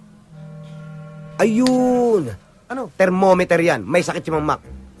 Mang Mac? Ayun! Ano? Thermometer yan. May sakit si Mang Mac.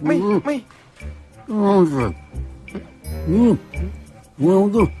 May.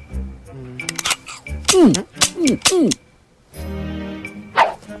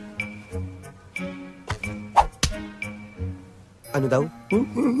 Ano daw?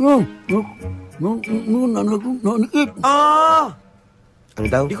 Ano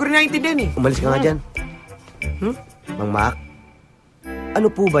daw? Di ko rin naiintindihan, eh. Umalis ka nga dyan. Mang Mac? Ano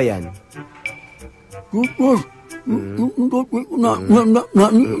po ba yan?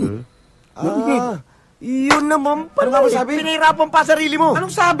 Yun naman Ano pala. nga ba sabi? Pinahirapan pa sarili mo. Anong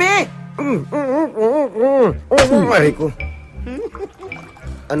sabi? Aray ko.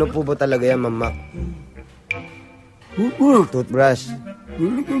 Ano po ba talaga yan, Mama? Toothbrush.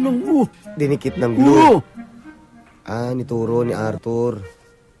 Dinikit ng glue. Nituro ni Arthur.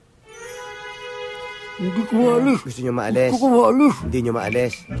 Hindi ko maalis. Gusto nyo maalis? Hindi ko maalis. Hindi nyo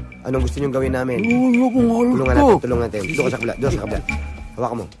maalis. Anong gusto nyo gawin namin? Hindi ko maalis Tulungan natin. Doon ka sa kabila. Doon sa kabila.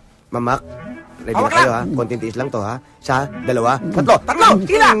 Hawakan mo. Mamak, ready na Hawak kayo lang. ha? Konting tiis lang to ha? Isa, dalawa, tatlo. Tatlo!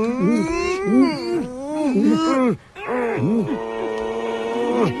 Sige na!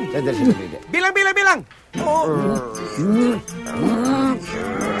 Sandali. Bilang!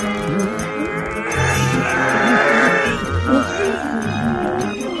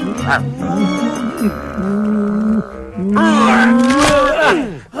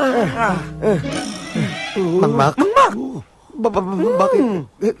 Mangmak? Bakit?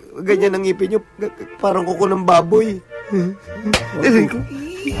 Ganyan ang ngipin nyo. Parang kuko ng baboy.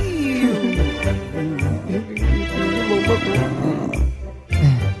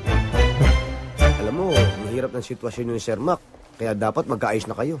 Alam mo, mahirap ng sitwasyon ni Sir Mac. Kaya dapat magkaayos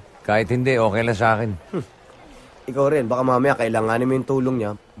na kayo. Kahit hindi, okay lang sa akin. Ikaw rin, baka mamaya kailanganin mo yung tulong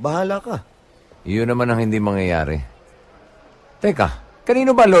niya. Bahala ka. Iyon naman ang hindi mangyayari. Teka,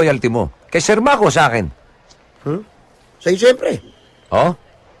 kanino ba loyalty mo? Kay Sir Mac o sa akin? Sa'yo siyempre. Oh?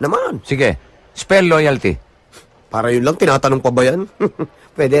 Naman. Sige, spell loyalty. Para yun lang, tinatanong pa ba yan?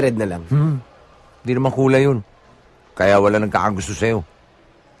 Pwede red na lang. Hindi naman kulay yun. Kaya wala nagkakagusto sa'yo.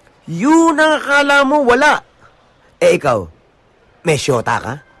 Yun ang akala mo, wala. Ikaw, may syota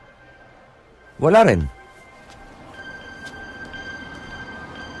ka? Wala rin.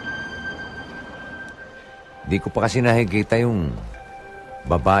 Di ko pa kasi nakikita yung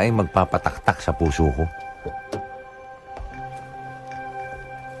babaeng magpapataktak sa puso ko.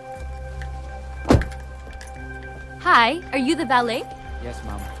 Hi, are you the valet? Yes,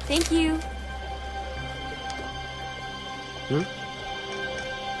 ma'am. Thank you.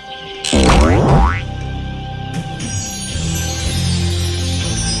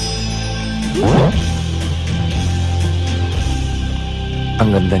 Ang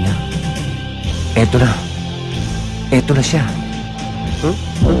ganda niya. Eto na. Eto na siya. Good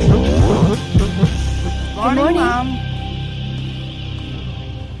morning. Ma'am.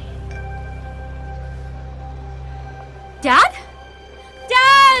 Dad?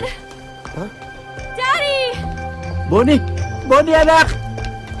 Dad! Huh? Daddy! Bonnie, anak!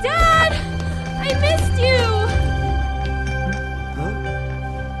 Dad! I missed you!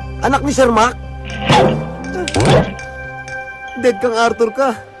 Anak ni Sir Mac? Dead kang Arthur ka.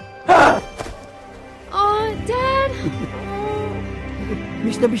 Oh, Dad!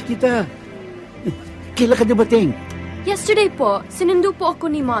 Miss na miss kita. Kailan ka dumating? Yesterday po, sinundo po ako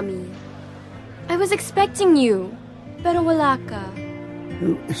ni Mommy. I was expecting you, pero wala ka.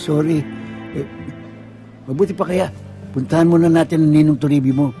 Sorry. Mabuti pa kaya. Puntahan muna natin ang ninong Turibi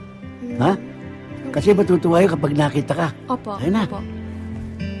mo. Ha? Kasi matutuwa yun kapag nakita ka. Opo, Ayun na. opo.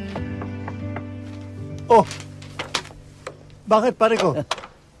 Oh, bakit pare ko?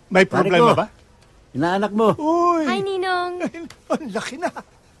 May Pare problema ko. ba? Inaanak mo. Uy! Hi, Ninong. Ang laki na.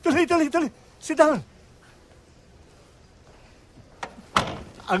 Tuloy. Sit down.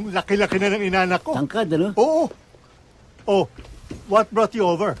 Ang laki-laki na ng inanak ko. Tangkad, ano? Oo. Oh, what brought you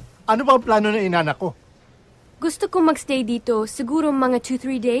over? Ano ba ang plano ng inanak ko? Gusto ko magstay dito, siguro mga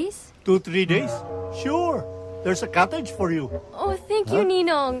 2-3 days? 2-3 days? Sure. There's a cottage for you. Oh, thank you,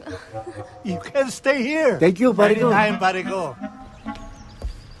 Ninong. You can stay here. Thank you, pare ko. Anytime, pare ko.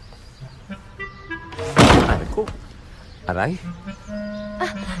 Aray ko. Aray?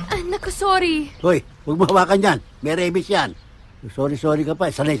 Naku, sorry. Hoy, huwag mo hawakan yan. May rabies yan. Sorry ka pa.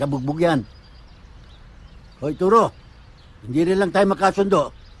 Sanay sa bugbog yan. Hoy, Turo. Hindi rin lang tayo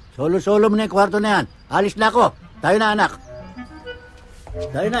makasundo. Solo-solo mo na yung kwarto na yan. Alis na ako. Tayo na, anak.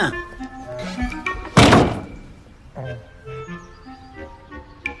 Tayo na.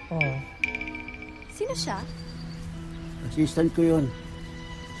 Sino siya? Assistant ko yun.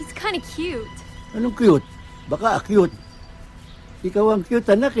 He's kind of cute. Anong cute? Baka cute. Ikaw ang cute,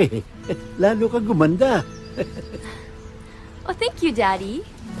 anak eh. Lalo kang gumanda. Oh, thank you, Daddy.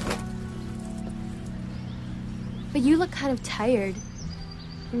 But you look kind of tired.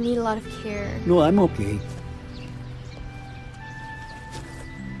 You need a lot of care. No, I'm okay.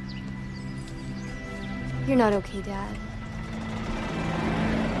 You're not okay, Dad.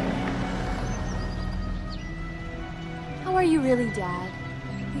 How are you really, Dad?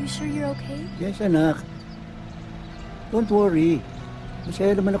 Are you sure you're okay? Yes, anak. Don't worry.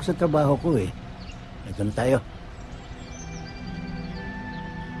 Masaya naman ako sa trabaho ko eh. Ito na tayo.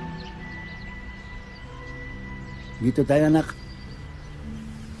 Dito tayo, anak.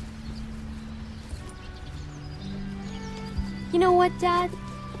 You know what, Dad?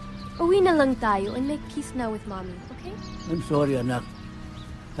 Uwi na lang tayo and make peace now with Mommy, okay? I'm sorry, anak.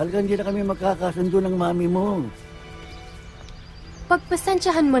 Talagang hindi na kami magkakasundo ng mami mo.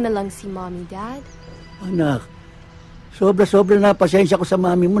 Pagpasensyahan mo na lang si Mommy, Dad. Anak, sobra-sobra na pasensya ko sa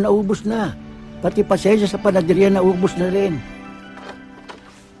mami mo, naubos na. Pati pasensya sa panaderia, naubos na rin.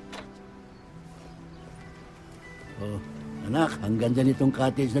 Oh, anak, ang ganda nitong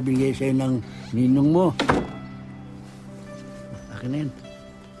cottage na binigay sa'yo ng ninong mo. Akin na yan.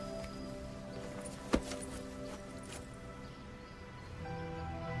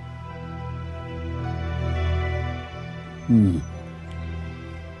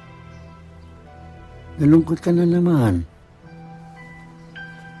 Nalungkot ka na naman.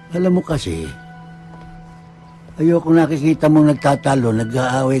 Alam mo kasi, ayoko nakikita mong nagtatalo,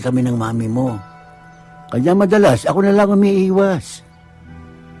 nag-aaway kami ng mami mo. Kaya madalas, ako na lang umiiwas.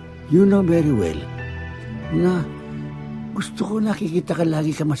 You know very well na gusto ko nakikita ka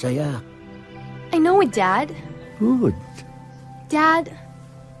lagi ka masaya. I know it, Dad. Good. Dad,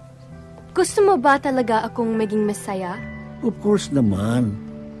 gusto mo ba talaga akong maging masaya? Of course naman.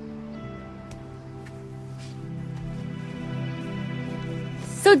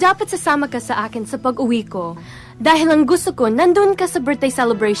 So dapat sasama ka sa akin sa pag-uwi ko dahil ang gusto ko nandun ka sa birthday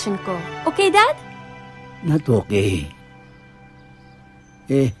celebration ko. Okay, Dad? Not okay.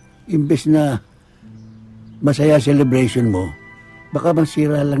 Imbes na masaya celebration mo, baka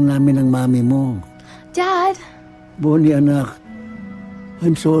masira lang namin ang mami mo. Dad! Bonnie, anak,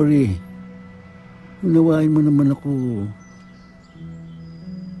 I'm sorry. Unawain mo naman ako.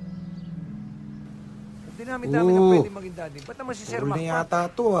 Dami-dami na pwede maging daddy. Ba't naman si Sir Mac? na yata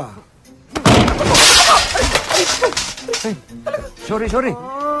ito, ah. Ay, sorry.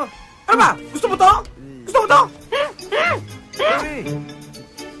 Ano ba? Gusto mo to? Gusto mo to? Sorry.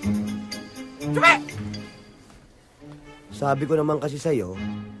 Sabi! Sabi ko naman kasi sa'yo,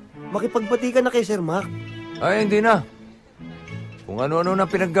 makipagbati ka na kay Sir Mac. Ay, hindi na. Kung ano-ano na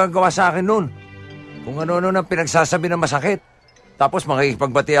pinaggagawa sa akin noon. Kung ano-ano na pinagsasabi na masakit. Tapos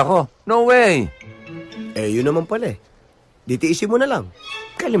makikipagbati ako. No way! Yun naman pala eh. Ditiisin mo na lang.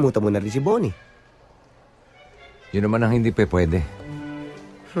 Kalimutan mo na rin si Bonnie. Yun naman ang hindi pwede.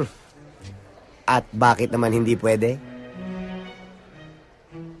 At bakit naman hindi pwede?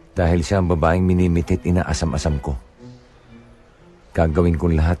 Dahil siya ang babaeng minimitit, inaasam-asam ko. Gagawin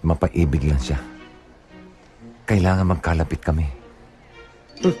kong lahat, mapaibig lang siya. Kailangan magkalapit kami.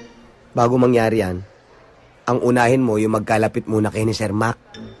 Bago mangyari yan, ang unahin mo yung magkalapit muna kay ni Sir Mac.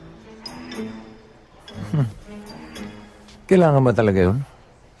 Kailangan ba talaga yun?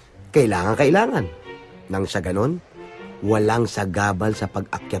 Kailangan. Nang sa ganon, walang sagabal sa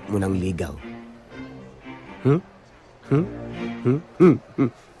pag-akyat mo ng ligaw.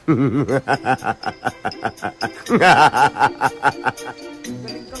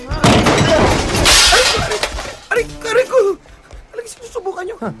 Aray ko! Talagang sinusubukan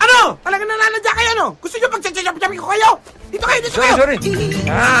nyo. Ano? Talagang nananadya kayo, ano? Gusto nyo pagsasabi ko kayo? Dito kayo! Sorry.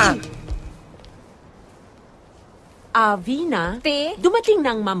 Vina? Te? Dumating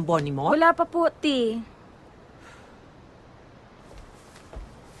na ang Ma'am Bonnie mo? Wala pa po, te.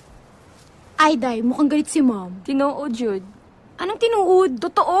 Ay, Day, mukhang galit si Mom. Tinuod, Jude. Anong tinuod?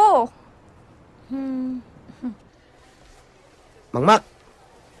 Totoo. Mang Mac,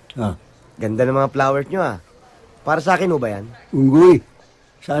 Ganda ng mga flowers nyo ah. Para sa akin mo ba yan? Unggoy,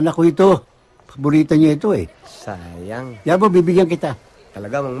 sa anak ko ito. Paborito niya ito eh. Sayang. Yabo, bibigyan kita.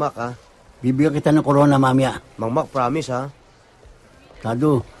 Talaga, Mang Mac ah. Bibigyan kita ng corona mamaya. Mang Mac, promise ha.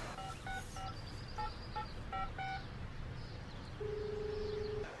 Tado.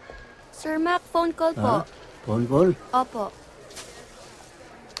 Sir Mac, phone call po. Phone call? Opo.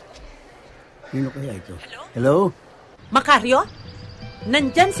 Sino kaya ito? Hello? Macario?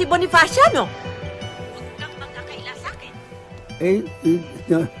 Nandyan si Bonifaciano. Huwag kang magkakaila sa akin.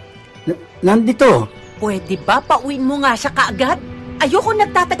 Nandito. Pwede ba pauwiin mo nga siya kaagad? Ayoko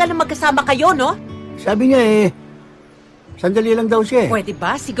nagtatagal na magkasama kayo, no? Sabi niya sandali lang daw siya eh. Pwede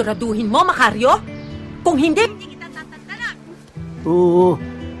ba siguraduhin mo, Macario? Kung hindi kita tatantalan. Oo.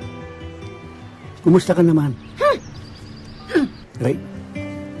 Kumusta ka naman? Right?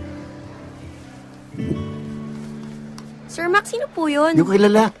 Sir Mac, sino po yun? Hindi ko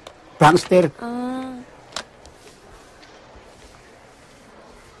kilala. Prankster.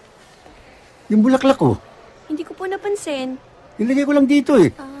 Yung bulaklak ko. Hindi ko po napansin. Nilagay ko lang dito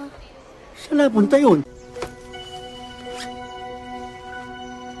eh. Saan napunta yun?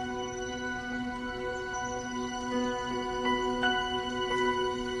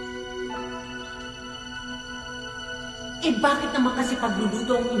 Eh bakit naman kasi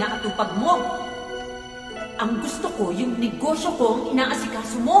pagluluto ang inaatupag mo? Ang gusto ko, yung negosyo ko ang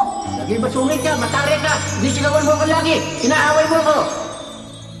inaasikaso mo. Lagi masungit ka, matari ka. Sinisigawan mo ko lagi. Inaaway mo ko.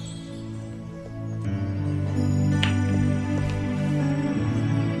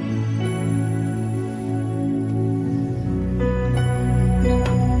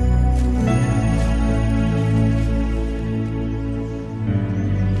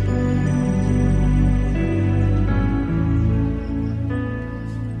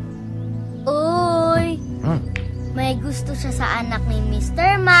 May gusto siya sa anak ni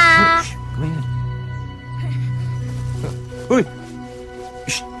Mr. Mac. Uy!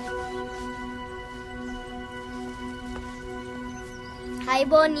 Hi,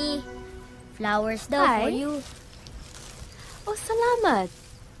 Bonnie. Flowers daw Hi. for you. Oh, salamat.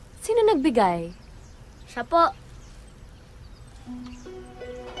 Sino nagbigay? Siya po.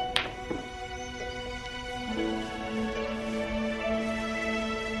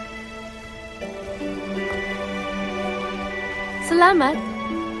 Salamat.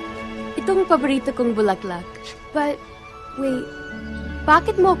 Itong paborito kong bulaklak. But, wait.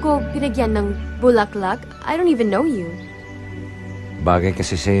 Bakit mo ko pinagyan ng bulaklak? I don't even know you. Bagay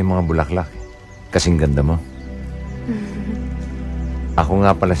kasi sa'yo yung mga bulaklak. Kasing ganda mo. Ako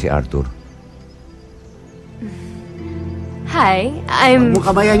nga pala si Arthur. Hi, I'm... Huwag mo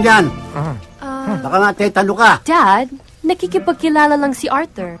kamayan dyan. Baka nga tetalo ka. Dad, nakikipagkilala lang si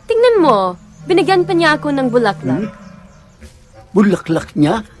Arthur. Tingnan mo, binigyan pa niya ako ng bulaklak. Bulaklak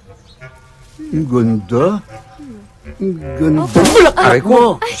niya? Ang ganda. Ang ganda. Okay. Bulaklak Aray ko. mo.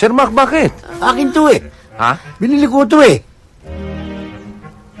 Sir Mac, bakit? Akin to eh. Ha? Binili ko to eh.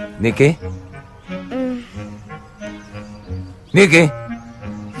 Nikki? Nikki?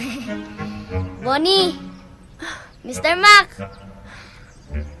 Bonnie. Mr. Mac.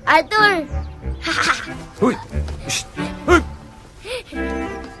 Arthur. Uy! Shh! Uy!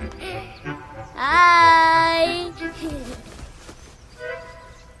 Hi.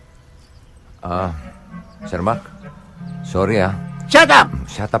 Sir Mac? Sorry Shut up!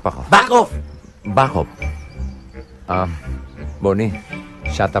 Shut up ako. Back off! Back up. Bonnie,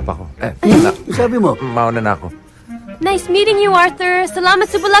 shut up ako. Sabi mo? Mauna na ako. Nice meeting you, Arthur. Salamat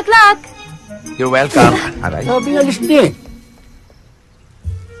sa bulaklak. You're welcome. Aray. Sabi nga listen din.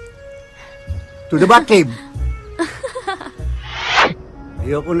 To the Batcave.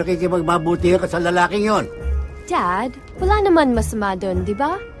 Ayoko nakikipagmabuti ka sa lalaking yon. Dad, wala naman masama doon, di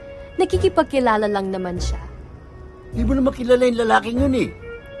ba? Nakikipagkilala lang naman siya. Di mo naman kilala yung lalaking yun eh.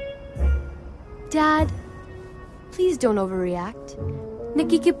 Dad, please don't overreact.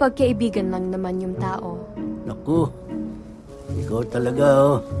 Nakikipagkaibigan lang naman yung tao. Naku, ikaw talaga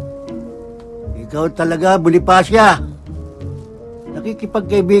oh. Ikaw talaga, Bonifacia.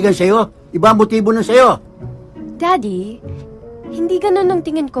 Nakikipagkaibigan sa'yo. Iba ang motibo na sa'yo. Daddy, hindi ganun ang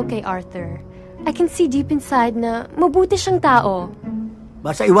tingin ko kay Arthur. I can see deep inside na mabuti siyang tao.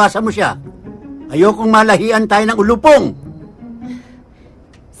 Basta iwasan mo siya. Ayokong malahian tayo ng ulupong.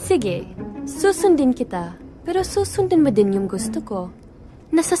 Sige, susundin kita. Pero susundin mo din yung gusto ko.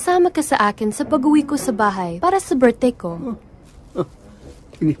 Nasasama ka sa akin sa pag-uwi ko sa bahay para sa birthday ko.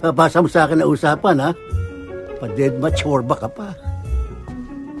 Inipabasa mo sa akin na usapan, ha? Pa-dead mature ka pa.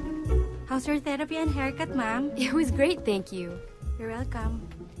 How's your therapy and haircut, ma'am? It was great, thank you. You're welcome.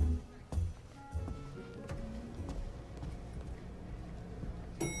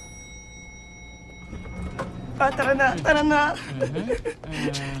 Tara na, tara na.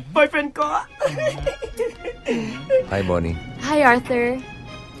 Boyfriend ko. Hi, Bonnie. Hi, Arthur.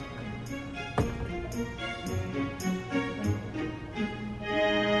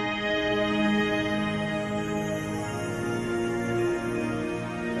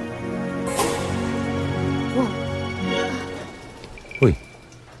 Uy,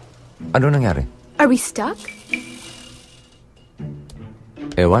 ano nangyari? Are we stuck?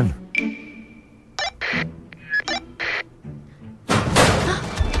 Ewan.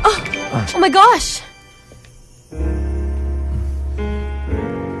 Oh my gosh!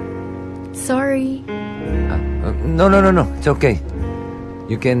 Sorry. No. It's okay.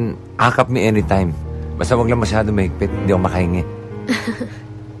 You can akap me anytime. Basta wag lang masyado mahigpit. Hindi ako makahingi.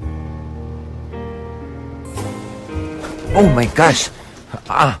 Oh my gosh!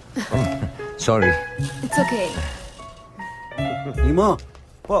 Sorry. It's okay. Imo.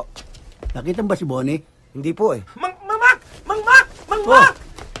 Po. Nakita mo ba si Bonnie? Hindi po eh. Mang Mac!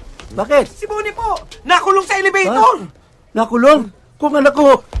 Bakit? Si Bonnie po! Nakulong sa elevator! Nakulong? Kung anak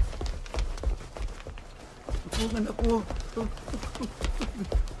ko! Kung anak ko!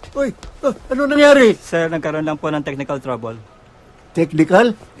 Uy! Ano nangyari? Sir, nagkaroon lang po ng technical trouble.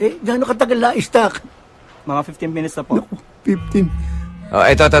 Technical? Gaano katagal na stock? Mga 15 minutes na po. 15. Oh,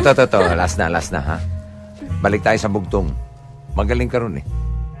 ito. Last na, ha? Balik tayo sa bugtong. Magaling ka ron, eh.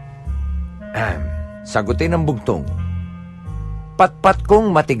 Sagutin ang bugtong. Patpat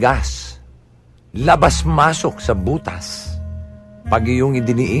kong matigas, labas-masok sa butas. Pag iyong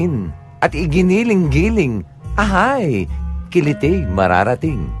idiniin at iginiling-giling, ahay, kiliti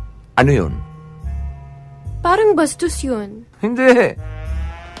mararating. Ano yun? Parang bastos yun. Hindi.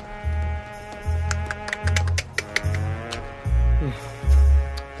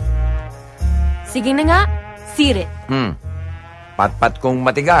 Sige na nga, sirit. Patpat kong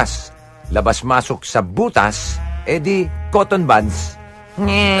matigas, labas-masok sa butas, edi cotton buds.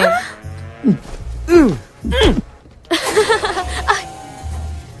 Ay,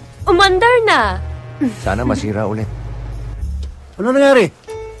 umandar na. Sana masira ulit. Ano nangyari?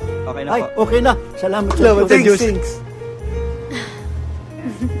 Okay na Ay, po. okay na. Salamat Salamat sa sa Diyos.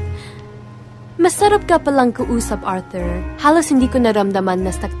 Masarap ka palang kausap, Arthur. Halos hindi ko naramdaman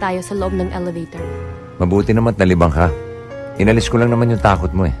na stuck tayo sa loob ng elevator. Mabuti naman nalibang ka. Inalis ko lang naman yung takot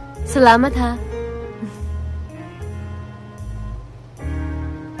mo eh. Salamat, ha?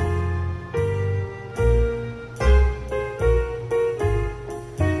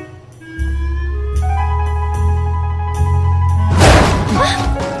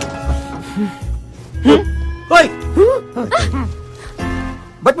 Hoy!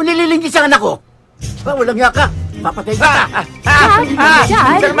 Ba't mo nililingkis ang anak ko? Walang hiya ka. Papatay kita.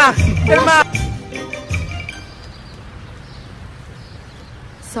 Dad! Irma!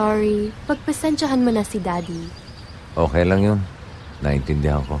 Sorry. Pagpasensyahan mo na si Daddy. Okay lang yun.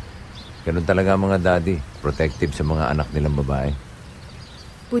 Naintindihan ko. Ganun talaga ang mga daddy. Protective sa mga anak nilang babae.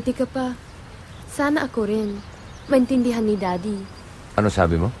 Buti ka pa. Sana ako rin. Maintindihan ni Daddy. Ano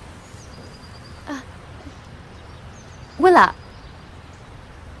sabi mo? Wala.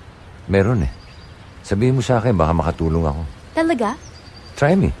 Meron eh. Sabihin mo sa akin, baka makatulong ako. Talaga?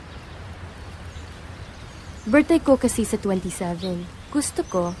 Try me. Birthday ko kasi sa 27. Gusto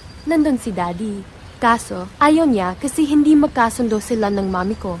ko, nandun si Daddy. Kaso, ayaw niya kasi hindi magkasundo sila ng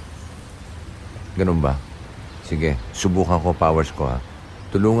mami ko. Ganun ba? Sige, subukan ko powers ko ha.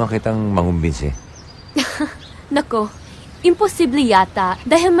 Tulungan kitang mangumbinsi. Nako, imposible yata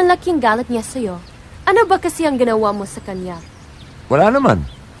dahil malaki ang galit niya sa'yo. Ano ba kasi ang ginawa mo sa kanya? Wala naman.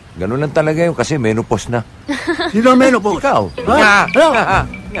 Ganun lang talaga yun kasi menopause na. Sino ang menopause? Ikaw. Ha?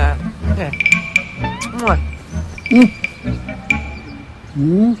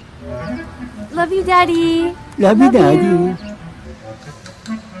 Love you, Daddy. Love you, Daddy.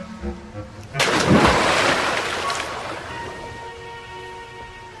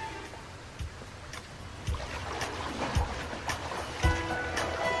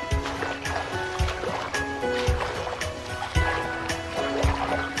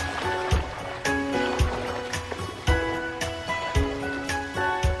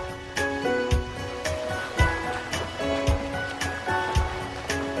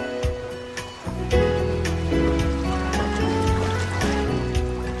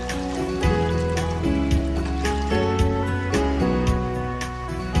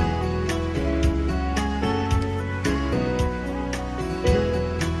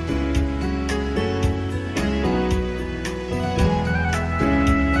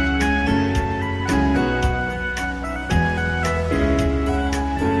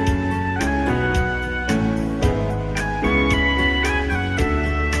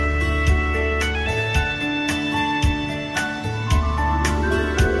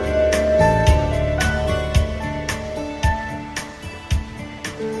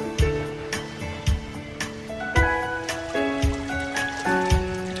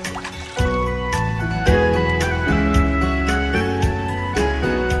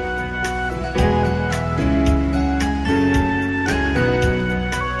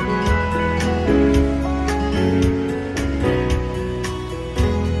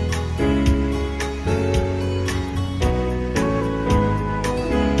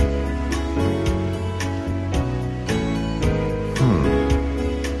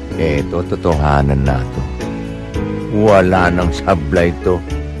 Eto, totohanan na to. Wala nang sablay to.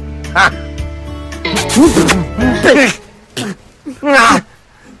 Ha!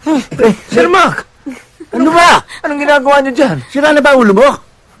 Sir Mac! Ano ba? Anong ginagawa niyo dyan? Sira na ba ulo mo?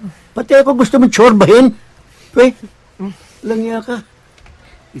 Pati ako gusto mong tsorbahin. Langya ka.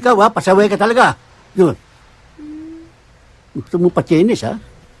 Ikaw pasaway ka talaga. Yun. Gusto mong patyenis ha?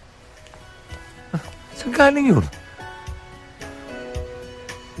 Saan galing yun?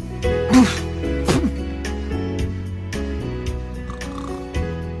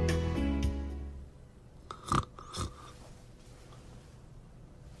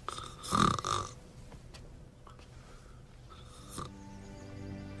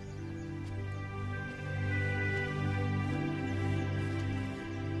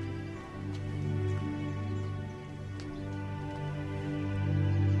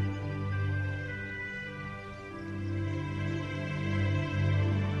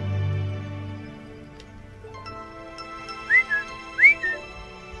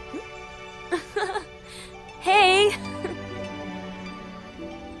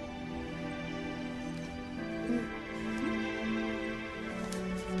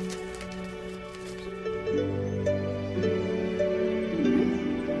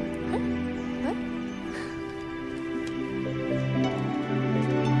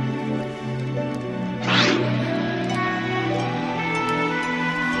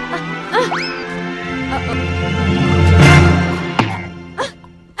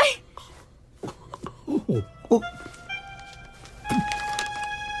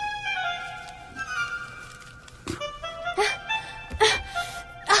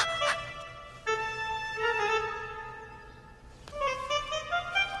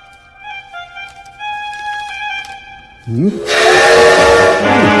 Sit.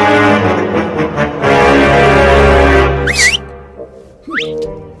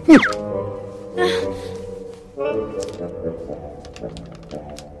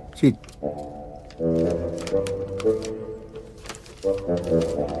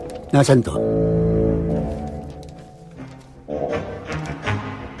 Nasaan to?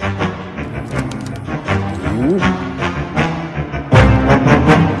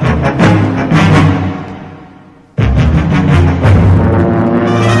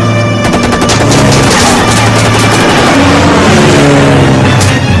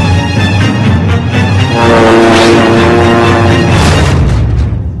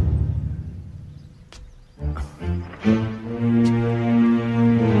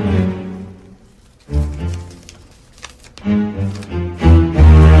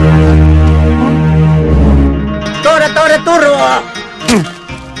 Turo!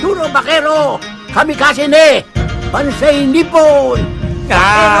 Turo, bakero! Kamikaze ne! Bansay Nippon!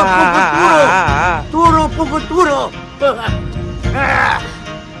 Bakero, puguturo! Turo, puguturo!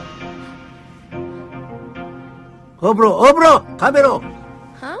 Obro! Kamero!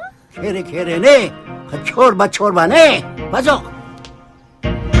 Huh? Kere ne! Chorba ne! Pasok!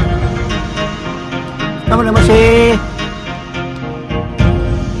 Naman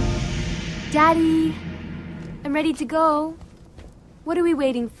Daddy, I'm ready to go. What are we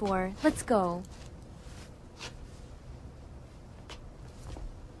waiting for? Let's go.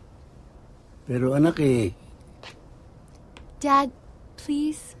 Pero anak Dad,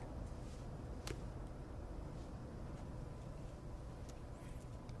 please.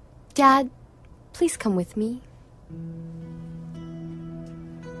 Dad, please come with me.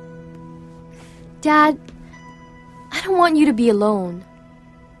 Dad, I don't want you to be alone.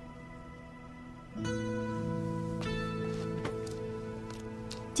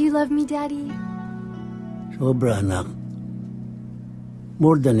 Do you love me, Daddy? Sobra, anak.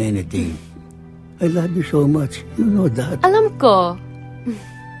 More than anything. I love you so much. You know that. Alam ko.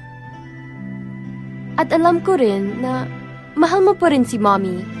 At alam ko rin na mahal mo pa rin si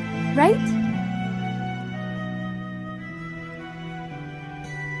Mommy. Right?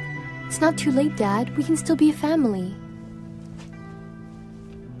 It's not too late, Dad. We can still be a family.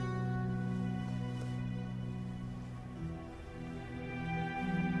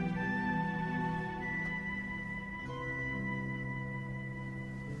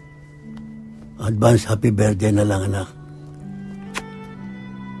 Advance happy birthday na lang, anak.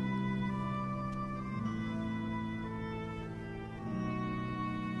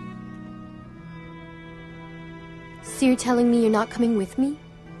 So you're telling me you're not coming with me?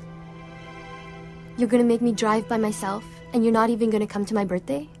 You're gonna make me drive by myself, and you're not even gonna come to my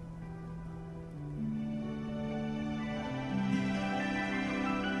birthday?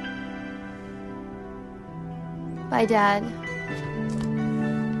 Bye, Dad.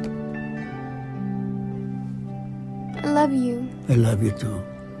 I love you. I love you too.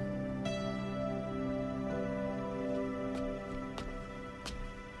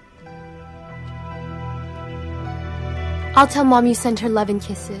 I'll tell Mom you sent her love and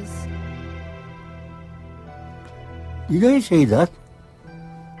kisses. Did I say that?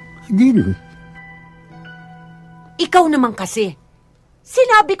 I didn't. Ikaw naman kasi.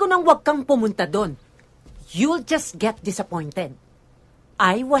 Sinabi ko nang huwag kang pumunta doon. You'll just get disappointed.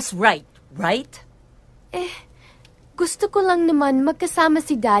 I was right? Gusto ko lang naman magkasama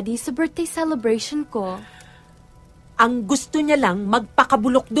si Daddy sa birthday celebration ko. Ang gusto niya lang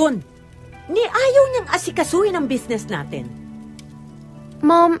magpakabulok doon. Ni ayaw niyang asikasuhin ang business natin.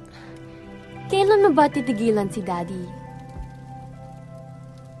 Mom, kailan mo ba titigilan si Daddy?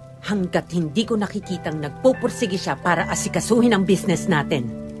 Hanggat hindi ko nakikitang nagpupursige siya para asikasuhin ang business natin.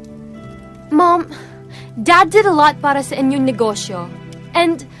 Mom, Dad did a lot para sa inyong negosyo.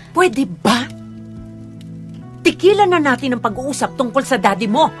 And... Pwede ba? Tigilan na natin ang pag-uusap tungkol sa daddy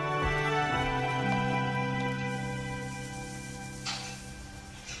mo.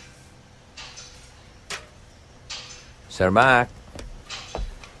 Sir Mac,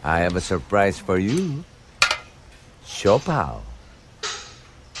 I have a surprise for you. Siopaw.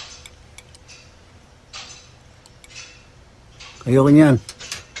 Ayoko niyan.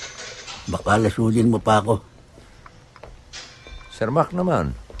 Baka lasudin mo pa ako. Sir Mac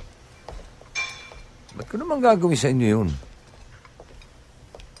naman. Ba't ko naman gagawin sa inyo yun?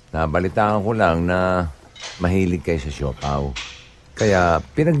 Nabalitaan ko lang na mahilig kayo sa siopaw. Kaya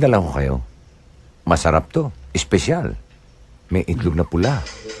pinagdala ko kayo. Masarap to. Espesyal. May itlog na pula.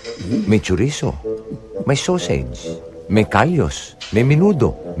 May chorizo. May sausage. May kalyos. May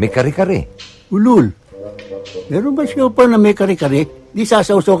minudo. May kare-kare. Ulul. Meron ba siopaw na may kare-kare? Di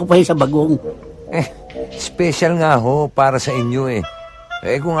sasawsaw ko pa sa bagong. special nga ho para sa inyo eh.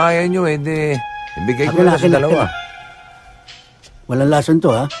 Eh kung ayaw nyo di ibigay ko na sa dalawa. Walang lason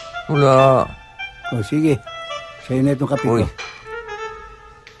to, ha? Wala. O, sige. Sa'yo na itong kape ko.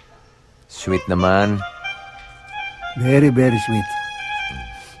 Sweet naman. Very, very sweet.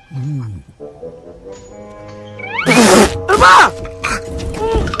 Ano ba?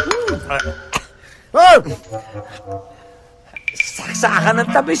 Oh! Saksakan ng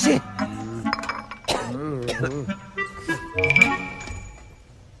tabis eh.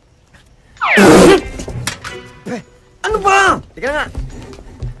 Ano ba? Teka na nga.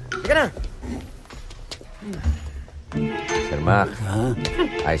 Teka na. Sir Mac,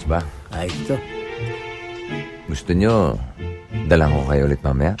 ayos ba? Ayos to. Gusto nyo, dalang ko kayo ulit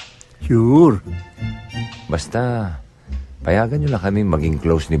mamaya? Sure. Basta, payagan nyo lang kami maging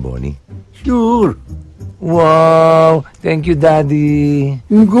close ni Bonnie. Sure. Wow! Thank you, Daddy.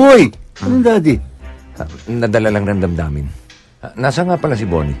 Ngoy! Anong Daddy? Nadala lang ng damdamin. Nasa nga pala si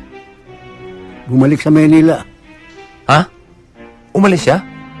Bonnie? Bumalik sa Manila. Ha? Umalis siya?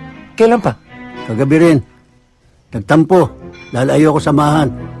 Kailan pa? Kagabi rin. Nagtampo. Dahil ayoko samahan.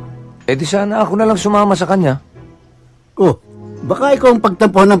 Eh di sana ako na lang sumama sa kanya. Oh, baka ikaw ang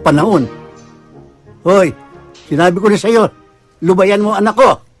pagtampuhan ng panahon. Hoy, sinabi ko na sa'yo, lubayan mo anak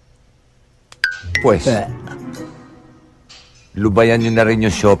ko. Pues, lubayan nyo na rin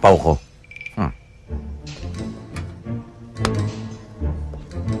yung siopaw ko.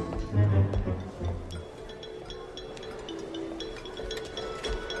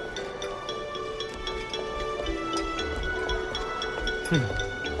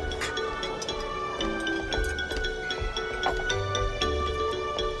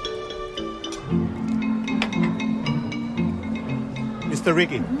 Mr.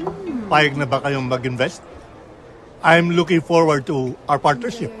 Ricky, payag na ba kayong mag-invest? I'm looking forward to our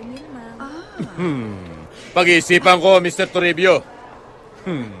partnership. Pag-iisipan ko, Mr. Toribio.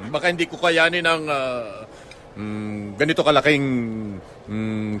 Baka hindi ko kayanin ang ganito kalaking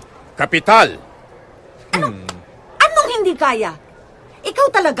kapital. Anong hindi kaya? Ikaw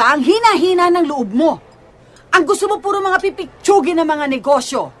talaga ang hina-hina ng loob mo. Ang gusto mo puro mga pipitsugin ng mga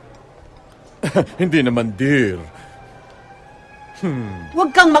negosyo. Hindi naman, dear.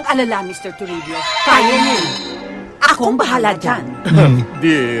 Huwag kang mag-alala, Mr. Toribio. Kaya niyo. Akong bahala dyan.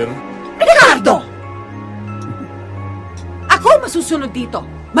 Dear. Ricardo! Ako masusunod dito.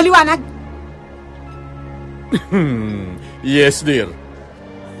 Maliwanag? Yes, dear.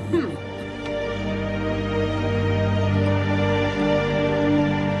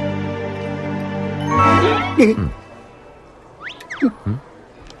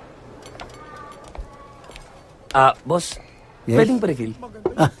 Boss, Yes? pwedeng pa-refill?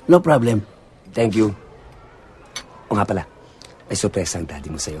 No problem. Thank you. O nga pala, may surprise ang daddy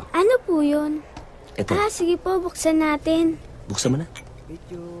mo sa'yo. Ano po yun? Ito. Sige po, buksan natin. Buksan mo na.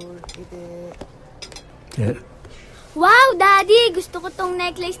 Wow, Daddy! Gusto ko tong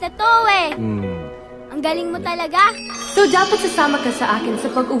necklace na to eh. Ang galing mo talaga. So, dapat sasama ka sa akin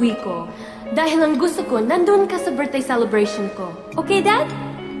sa pag-uwi ko. Dahil ang gusto ko, nandun ka sa birthday celebration ko. Okay, Dad?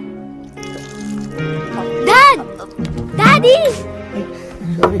 Dad! Daddy!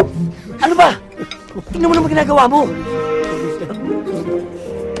 Ano ba? Tingnan mo naman ginagawa mo.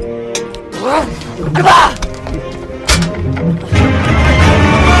 Ano ba?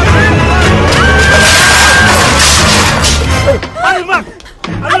 Ano ba?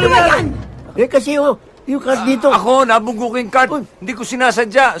 Ano ba yan? Kasi yung card dito. Ako, nabunggo ko yung card. Hindi ko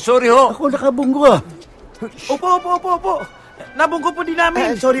sinasadya. Sorry ho. Ako nakabunggo Opo. Nabunggo po din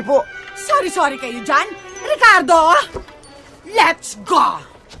namin. Sorry po. Sorry kayo dyan. Ricardo! Let's go!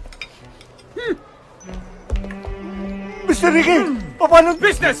 Mr. Ricky, paano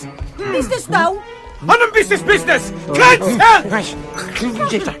Business! Business daw? Anong business? Cancel!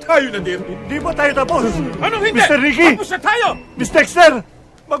 Tayo na, dear. Hindi pa tayo tapos. Anong hindi? Mr. Ricky! Tapos na tayo! Miss Dexter!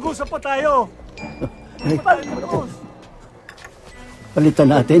 Mag-usap pa tayo. Palitan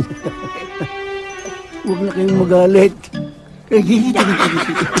natin. Huwag na kayong magalit.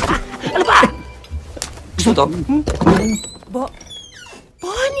 Ano ba? Gusto to?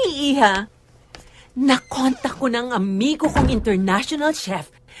 Bonnie, Iha. Nakontak ko ng amigo kong international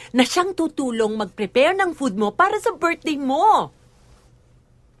chef na siyang tutulong mag-prepare ng food mo para sa birthday mo.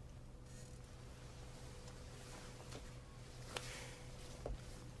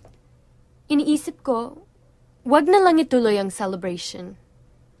 Iniisip ko, wag na lang ituloy ang celebration.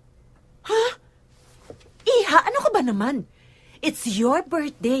 Ha? Iha, ano ka ba naman? It's your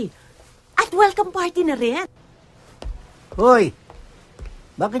birthday. At welcome party na rin. Hoy,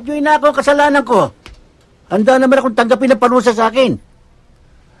 bakit nyo inako ang kasalanan ko? Handa naman akong tanggapin ang parusa sa akin.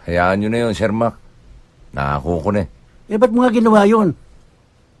 Hayaan nyo na yun, Sir Mac. Nakako ko na eh. Ba't mo nga ginawa yun?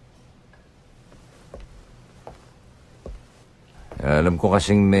 Alam ko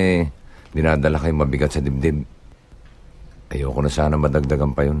kasing may dinadala kayo mabigat sa dibdib. Ayoko na sana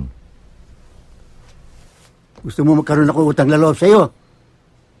madagdagan pa yun. Gusto mo magkaroon ako utang na loob sa'yo?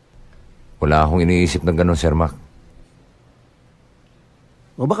 Wala akong iniisip ng ganun, Sir Mac.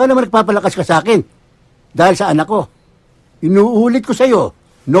 O baka naman nagpapalakas ka sa akin dahil sa anak ko. Inuulit ko sa'yo,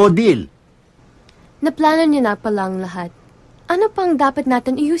 no deal. Naplano niyo na palang lahat. Ano pang dapat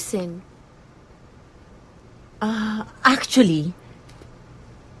natin iusin? Actually,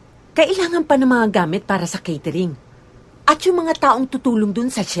 kailangan pa ng mga gamit para sa catering. At yung mga taong tutulong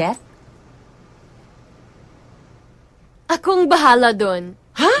dun sa chef. Akong bahala doon.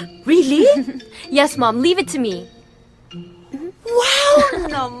 Ha? Really? Yes, Mom. Leave it to me. Wow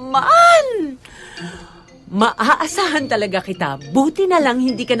naman! Maaasahan talaga kita. Buti na lang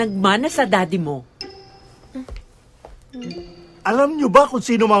hindi ka nagmana sa daddy mo. Alam niyo ba kung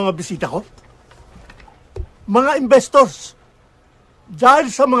sino mga bisita ko? Mga investors. Dahil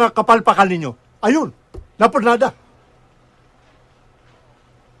sa mga kapalpakan ninyo. Ayun, napunada.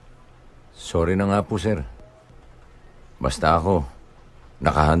 Sorry na nga po, sir. Basta ako,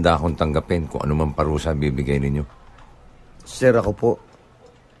 nakahanda akong tanggapin kung anumang parusa bibigay ninyo. Sir, ako po.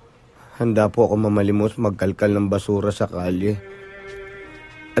 Handa po ako mamalimos magkalkal ng basura sa kalye.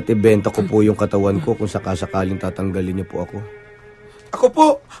 At ibenta ko po yung katawan ko kung sakasakaling tatanggalin niyo po ako. Ako po,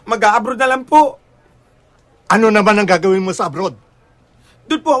 mag-a-abroad na lang po. Ano naman ang gagawin mo sa abroad?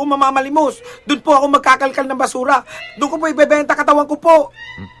 Doon po ako mamamalimos. Doon po ako magkakalkal ng basura. Doon ko po ibebenta katawan ko po.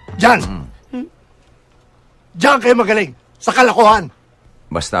 Diyan! Diyan kayo magaling! Sa kalokohan!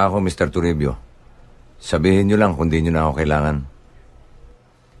 Basta ako, Mr. Toribio. Sabihin nyo lang kung di nyo na ako kailangan.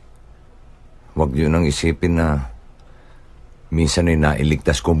 Huwag nyo nang isipin na minsan ay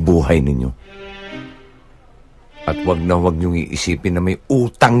nailigtas ko ang buhay ninyo. At huwag nyong iisipin na may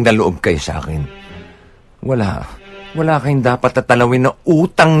utang na loob kayo sa akin. Wala kayong dapat tatalawin na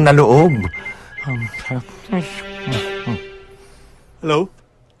utang na loob. Hello?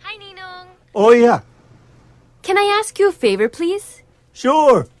 Hi, Ninong. Oh, yeah. Can I ask you a favor, please?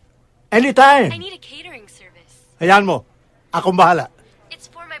 Sure. Anytime. I need a catering service. Hayaan mo. Akong bahala. It's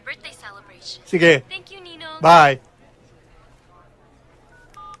for my birthday celebration. Sige. Thank you, Ninong. Bye.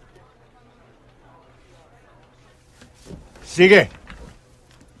 Sige.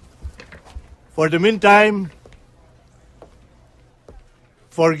 For the meantime,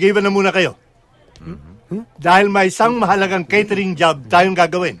 forgiven na muna kayo. Dahil may isang mahalagang catering job tayong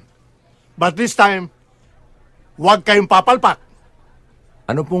gagawin. But this time, huwag kayong papalpak.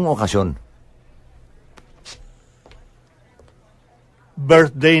 Ano pong okasyon?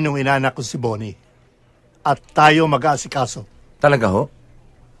 Birthday nung inanak ko si Bonnie. At tayo mag-aasikaso. Talaga ho?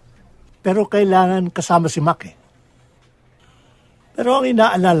 Pero kailangan kasama si Mac eh. Pero ang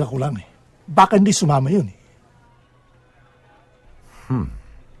inaalala ko lang eh, baka hindi sumama yun eh.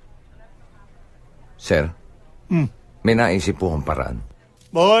 Sir, may naisip po akong paraan.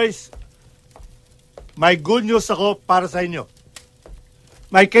 Boys, may good news ako para sa inyo.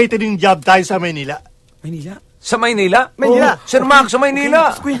 May catering job tayo sa Maynila. Maynila? Sa Maynila? Maynila. Oh, Sir Mac, sa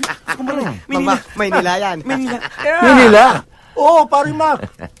Maynila. Kuya, Maynila. Maynila yan. Maynila. Maynila? Oo, pare Mac.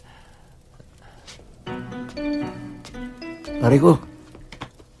 Pare ko,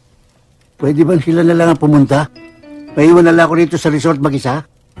 pwede ba sila na lang ang pumunta? Maiwan na lang ako rito sa resort mag-isa?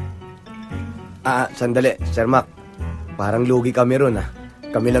 Sandali, Sir Mac. Parang lugi kami ron, ha?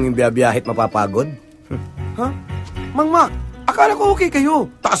 Kami lang yung biyabiyahit mapapagod. Ha? Mang Mac, akala ko okay kayo.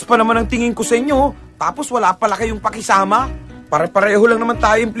 Taas pa naman ang tingin ko sa inyo. Tapos wala pala kayong pakisama. Pare-pareho lang naman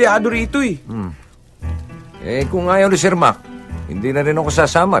tayo empleyado rito eh. Kung ayaw ni Sir Mac, hindi na rin ako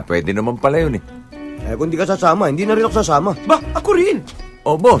sasama. Pwede naman pala yun eh. Kung di ka sasama, hindi na rin ako sasama. Ba, ako rin.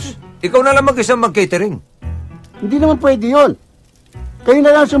 Oh, boss, ikaw na lang mag-isa mag-catering. Hindi naman pwede yun. Kayo na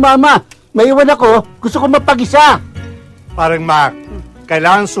lang sumama. Maiwan ako, gusto ko mapag-isa. Parang Mac,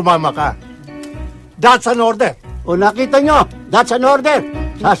 kailangan sumama ka. That's an order. O nakita nyo, that's an order.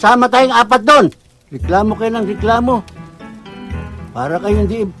 Sasama tayong 4 doon. Reklamo kayo ng reklamo. Para kayong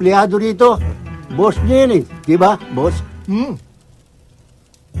hindi empleyado rito. Boss nyo yun eh. Di ba, boss?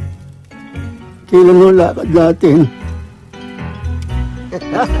 Kailan mo lakad natin?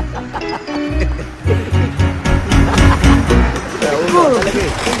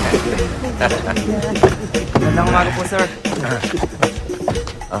 Magandang umaga po, sir.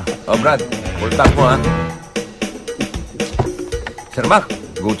 Brad, full tank mo ha. Sir Mac,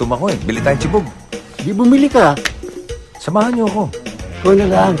 gutom ako eh. Bili tayong tsibog. Di bumili ka. Samahan niyo ako. Ikaw na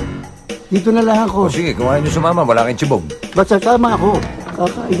lang. Dito na lang ako. O sige, kung ayaw niyo sumama, wala kayong tsibog. Basta sama ako.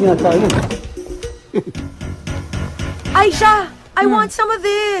 Kakain nga tayo. Aisha, I want some of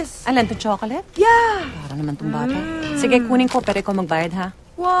this. Alan, to chocolate? Yeah. Para naman tong bata. Sige, kunin ko, pero ikaw magbayad, ha?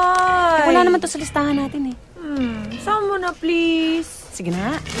 Why? Wala naman to sa listahan natin, eh. Sama mo na, please. Sige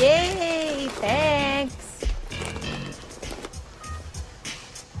na. Yay! Thanks.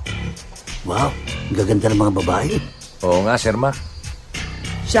 Wow, ang gaganda ng mga babae. Oo nga, Sir Mac.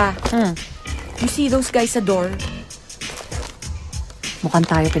 Siya, you see those guys sa door? Mukhang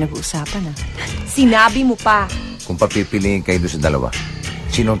tayo pinag-uusapan, ha? Sinabi mo pa. Kung papipiliin kayo doon sa dalawa,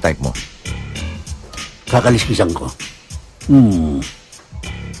 sinong type mo? Kakaliskisan ko.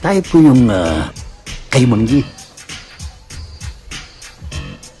 Type ko yung kay Manggi.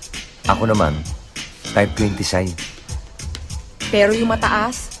 Ako naman, type 26. Pero yung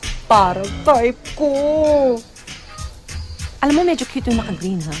mataas, parang type ko. Alam mo, medyo cute yung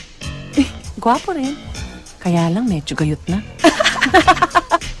naka-green, ha? Gwapo rin. Kaya lang, medyo gayot na.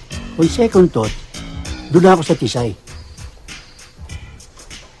 On second thought, doon ako sa Tisay.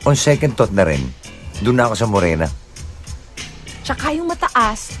 On second thought na rin, doon ako sa Morena. Tsaka yung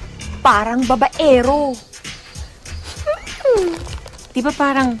mataas, parang babaero. Di ba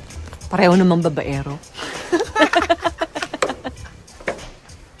parang pareho namang babaero?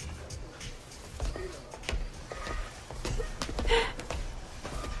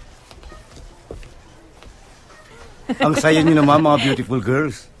 Ang saya niyo naman, mga beautiful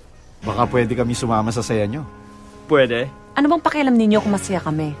girls. Baka pwede kami sumama sa saya niyo. Pwede. Ano bang pakialam ninyo kung masaya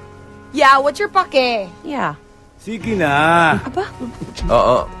kami? Yeah, what's your pake? Yeah. Sige na. Aba?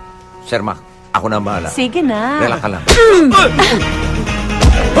 Oo, Sir Mac, ako na ang bahala. Sige na. Relax ka lang.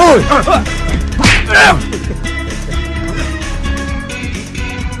 Hoy!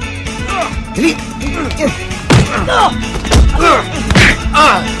 Dali!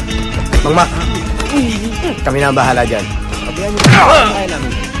 Mang Mac, kami na ang bahala dyan. Sabihan niyo kaya namin.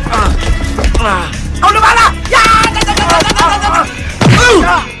 Ako na bahala!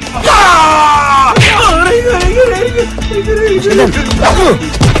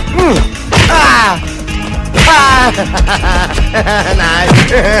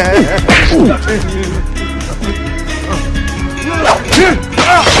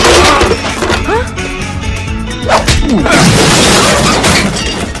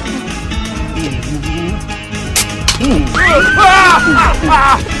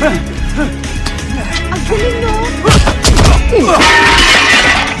 Ang galing, no?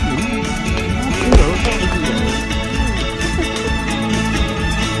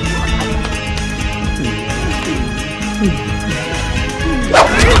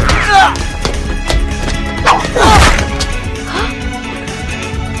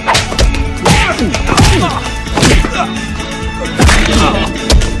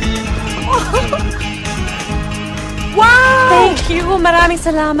 Wow! Thank you. Maraming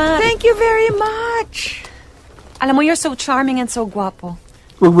salamat. Thank you very much. Alam mo, you're so charming and so guwapo.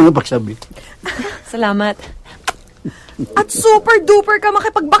 Huwag mo na pagsabi. Salamat. At super duper ka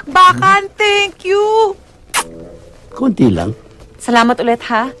makipagbakbakan. Thank you. Konti lang. Salamat ulit,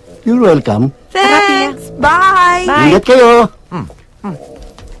 ha? You're welcome. Thanks. Bye. Ingat kayo.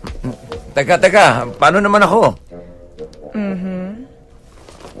 Teka, paano naman ako?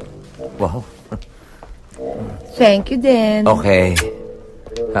 Wow. Thank you din. Okay.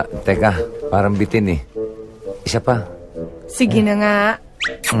 Teka, parang bitin eh. Isa pa. Sige na nga.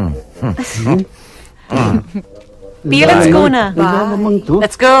 Pia, let's go na.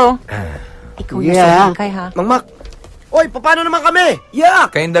 Let's go. Ikaw yung sakay, ha? Mang Mac, oy, paano naman kami? Yeah!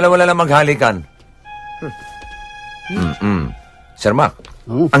 Kayong dalawa lang maghalikan. Sir Mac,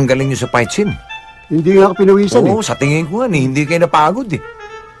 ang galing nyo sa fight scene. Hindi nga ako pinawisan Oo, sa tingin ko nga hindi kayo napagod eh.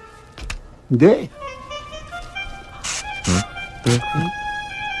 Hindi.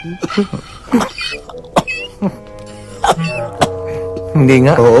 Hindi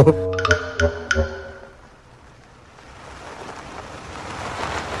nga. Oo.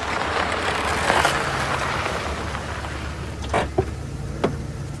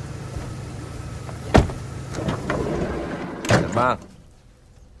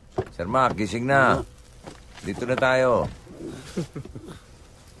 Sir Mac, gising na. Dito na tayo.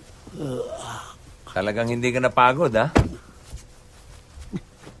 Talagang hindi ka napagod, ha?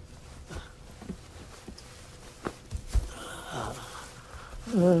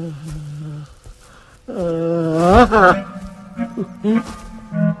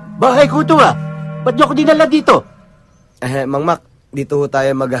 Bahay ko ito ah. Ba't niyo ako dinala dito? Mang Mac, dito ho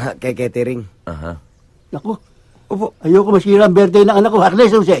tayo mag-catering. Naku, ayoko masira ang birthday ng anak ko.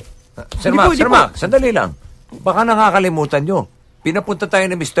 Harness, Jose. Sir Mac, sandali lang. Baka nakakalimutan nyo. Pinapunta tayo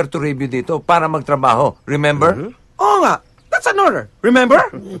ni Mr. Toribio dito para magtrabaho. Remember? Oo nga. That's an order. Remember?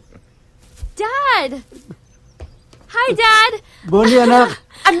 Dad! Hi, Dad! Bonnie, anak.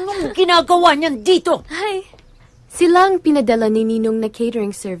 Anong ginagawa niyan dito? Hi. Sila ang pinadala ni Ninong na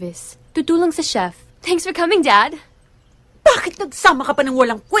catering service. Tutulong sa chef. Thanks for coming, Dad. Bakit nagsama ka pa ng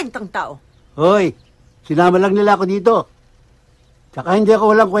walang kwentang tao? Hoy, sinama lang nila ako dito. Tsaka hindi ako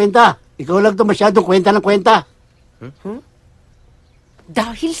walang kwenta. Ikaw lang to masyadong kwenta ng kwenta.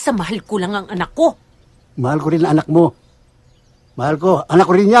 Dahil sa mahal ko lang ang anak ko. Mahal ko rin ang anak mo. Mahal ko, anak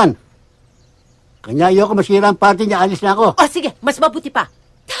ko rin yan. Kanya ayoko masira ang party niya, alis na ako. O sige, mas mabuti pa.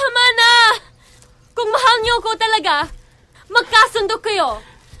 Tama na! Kung mahal niyo ko talaga, magkasundo kayo.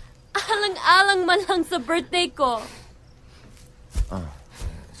 Alang-alang man lang sa birthday ko.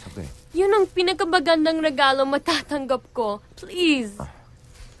 Sabi. Yun ang pinakamagandang regalo matatanggap ko. Please.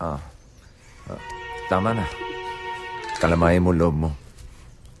 Tama na. Kalamayin mo loob mo.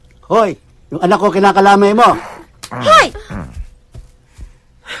 Hoy, yung anak ko kinakalamay mo. Hoy!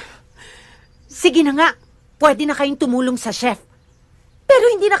 Sige na nga, pwede na kayong tumulong sa chef. Pero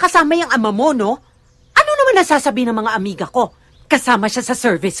hindi nakasama yung ama mo, no? Ano naman nasasabi ng mga amiga ko? Kasama siya sa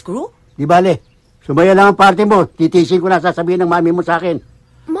service crew? Di bale, sumaya lang ang party mo. Titisin ko na sasabihin ng mami mo sa akin.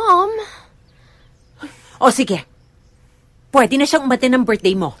 Mom? O sige, pwede na siyang umatin ng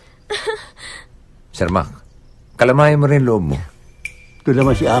birthday mo. Sir Mac, kalamayin mo rin loob mo. Ito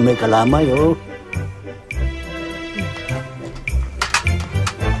naman si Amay Kalamay, oh.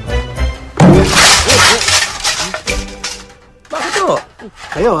 Bakit to?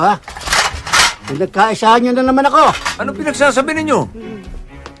 Kayo, ha? Pinagkaisahan nyo na naman ako. Anong pinagsasabi ninyo?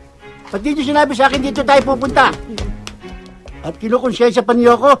 Ba't di nyo sinabi sa akin dito tayo pupunta? At kinukonsensya pa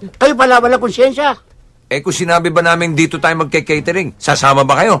niyo ako? Kayo pala wala konsensya? Kung sinabi ba namin dito tayo magke-catering, sasama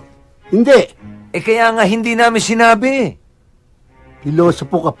ba kayo? Hindi. Kaya nga hindi namin sinabi.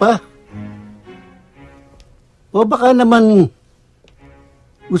 Pilosopo ka pa? O baka naman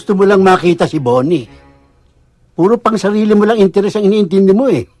gusto mo lang makita si Bonnie. Puro pang sarili mo lang interes ang iniintindi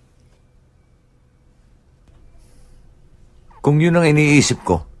mo eh. Kung yun ang iniisip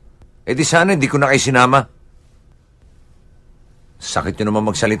ko, di sana hindi ko na kayo sinama. Sakit nyo naman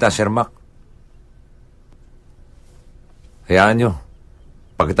magsalita, Sir Mac. Hayaan nyo.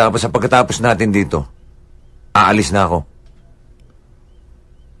 Pagkatapos natin dito, aalis na ako.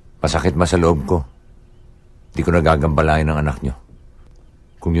 Masakit ma sa loob ko. Di ko nagagambalain ng anak nyo.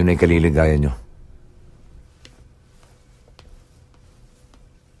 Kung yun ay kaliligayan nyo.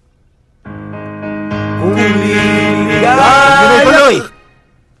 Tuloy!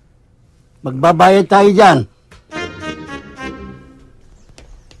 Magbabayad tayo dyan.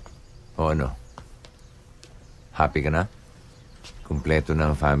 O ano? Happy ka na? Kumpleto na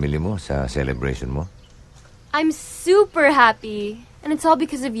ang family mo sa celebration mo? I'm super happy. And it's all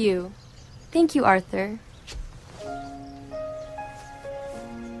because of you. Thank you, Arthur.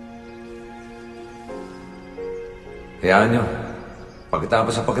 Hayaan nyo.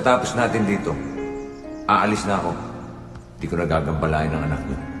 Pagkatapos natin dito, aalis na ako. Di ko nagagambalain ng anak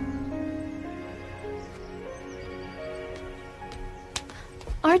nyo.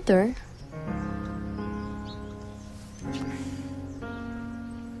 Arthur?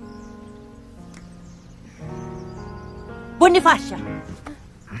 Bonifacia!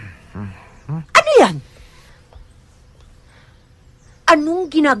 Ano yan? Anong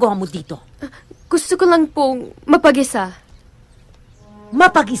ginagawa mo dito? Gusto ko lang pong mapag-isa.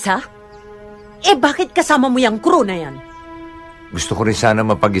 Mapag-isa? Bakit kasama mo yung crew na yan? Gusto ko rin sana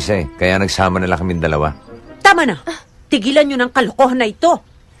mapag-isa kaya nagsama na lang kaming dalawa. Tama na. Tigilan nyo ng kalokohan na ito.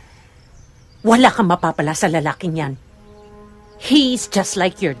 Wala kang mapapala sa lalaking yan. He's just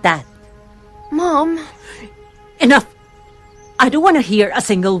like your dad. Mom? Enough! I don't want to hear a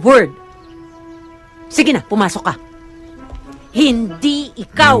single word. Sige na, pumasok ka. Hindi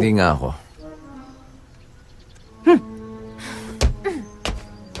ikaw. Hindi nga ako.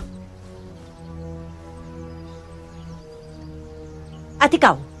 At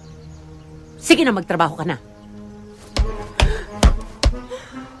ikaw, sige na magtrabaho ka na.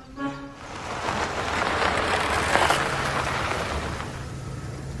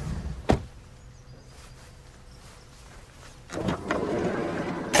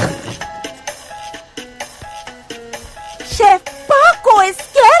 Chef Paco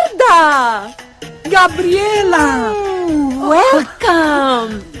Izquierda! Gabriela!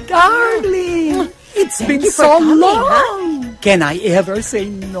 Welcome! Darling! It's been you for so coming, long! Can I ever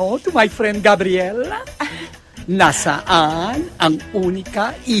say no to my friend Gabriela? Nasaan ang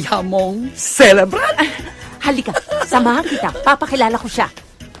unika iha mong celebrant? Halika, samahan kita. Papakilala ko siya.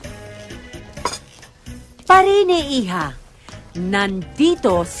 Parine, iha.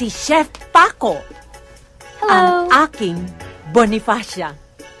 Nandito si Chef Paco. Hello. Ang aking Bonifacia.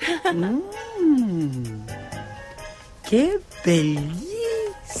 Que bellissima!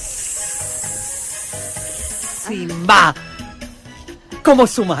 Como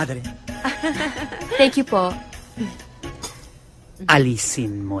su madre. Thank you po.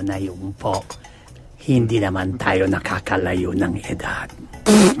 Alisin mo na yung po. Hindi naman tayo nakakalayo ng edad.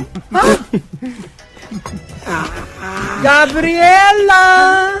 Gabriela!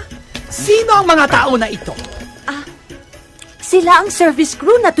 Sino ang mga tao na ito? Sila ang service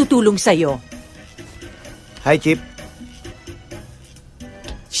crew na tutulong sa'yo. Hi, Chip.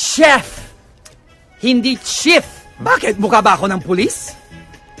 Chef! Hindi chief! Bakit? Mukha ba ako ng pulis?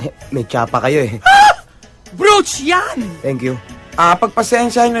 May tsapa kayo eh. Brooch yan! Thank you.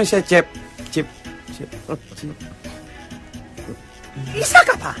 Pagpasensyahan nyo siya, Chip. Chip. Isa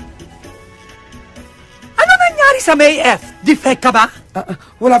ka pa? Ano nangyari sa May F? Defect ka ba?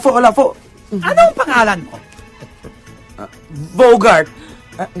 Wala po. Anong pangalan mo? Bogart.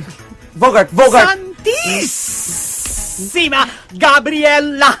 Bogart. Santissima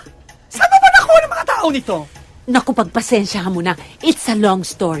Gabriela! Saan mo ba nakuha ng mga tao nito? Naku, pagpasensyahan mo na. It's a long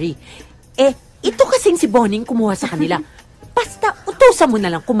story. Ito kasing si Boning kumuha sa kanila. Basta, utusan mo na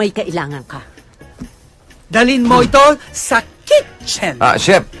lang kung may kailangan ka. Dalin mo ito sa kitchen.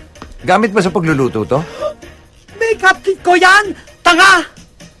 Chef, gamit ba sa pagluluto to? Makeup kit ko yan! Tanga!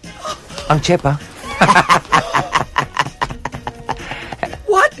 Ang chef, ha?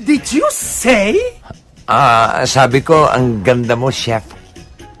 What did you say? Sabi ko, ang ganda mo, chef.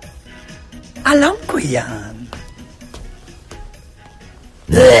 Alam ko yan.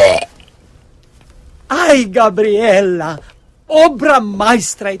 Ay, Gabriela, obra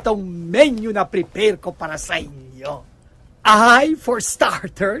maestra itong menu na prepare ko para sa inyo. Ay, for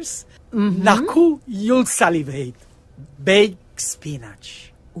starters, naku, you'll salivate. Baked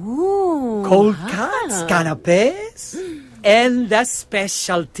spinach. Ooh. Cold cuts, canapes, and the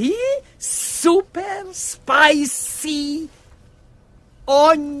specialty, super spicy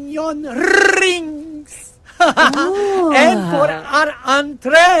onion rings. And for our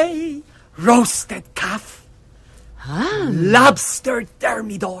entree, roasted calf, lobster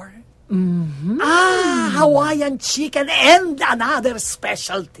thermidor, Hawaiian chicken, and another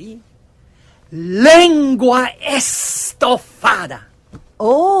specialty, lengua estofada.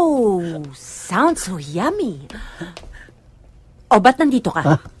 Oh, sounds so yummy. Ba't nandito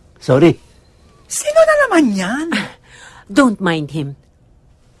ka? Sorry. Sino na naman yan? Don't mind him.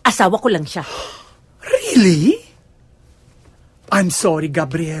 Asawa ko lang siya. Really? I'm sorry,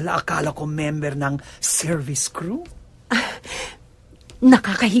 Gabriela. Akala ko member ng service crew.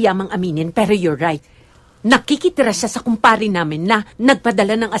 Nakakahiya mang aminin, pero you're right. Nakikitira siya sa kumpare namin na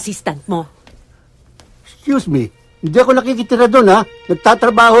nagpadala ng assistant mo. Excuse me. Hindi ako nakikitira doon, ha?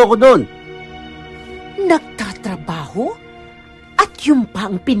 Nagtatrabaho ako doon. Nagtatrabaho? At yung pa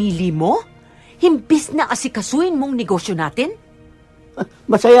ang pinili mo? Himbis na asikasuin mong negosyo natin?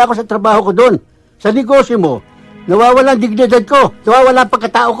 Masaya ako sa trabaho ko doon. Sa negosyo mo, nawawala ang dignidad ko. Nawawala ang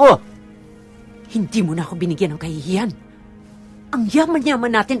pagkatao ko. Hindi mo na ako binigyan ng kahihiyan. Ang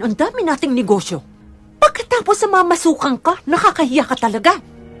yaman-yaman natin, ang dami nating negosyo. Pagkatapos sa mamasukan ka, nakakahiya ka talaga.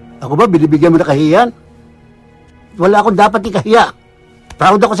 Ako ba, binibigyan mo na kahihiyan? Wala akong dapat ikahiya.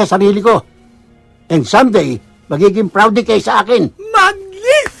 Proud ako sa sarili ko. And someday, magiging proud din kayo sa akin.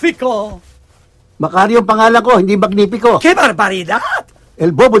 Magnifico! Macario ang pangalan ko, hindi Magnifico. ¡Qué barbaridad!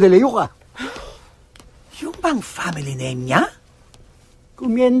 El Bobo de Leyuca. Yung bang family name niya?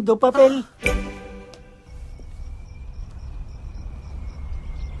 Comiendo papel.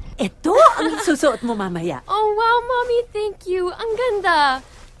 Ito ang susuot mo mamaya. Oh, wow, Mommy. Thank you. Ang ganda.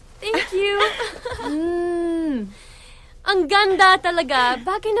 Thank you. Ang ganda talaga.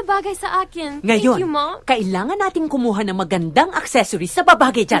 Bagay na bagay sa akin. Ngayon, Thank you, Mom. kailangan natin kumuha ng magandang accessories sa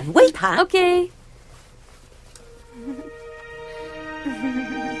babagay dyan. Wait, ha? Okay.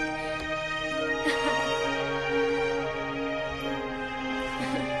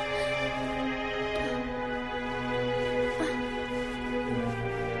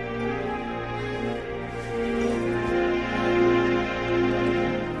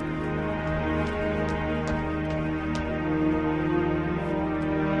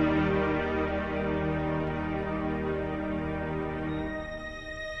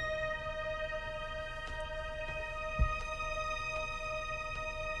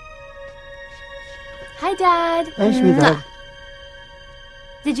 Hi, Dad. Hi, sweetheart.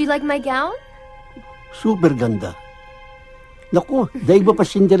 Did you like my gown? Super ganda. Naku, daig mo pa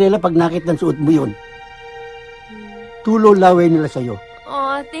Cinderella pag nakit ng suot mo yun. Tulo laway nila sa'yo.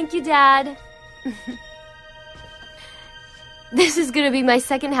 Aw, thank you, Dad. This is gonna be my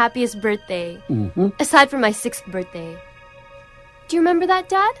second happiest birthday. Aside from my 6th birthday. Do you remember that,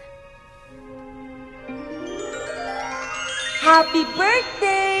 Dad? Happy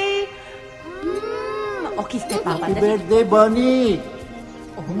birthday! O, kiss kay Papa. Happy birthday, Bonnie!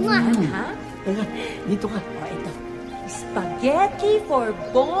 Ha? Dito ka. O, ito. Spaghetti for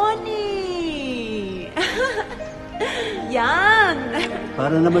Bonnie! Yan!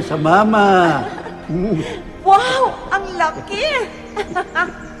 Para naman sa mama. Wow! Ang laki!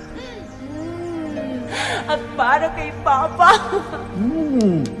 At para kay Papa.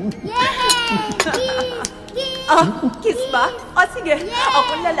 Kiss ba? O, sige.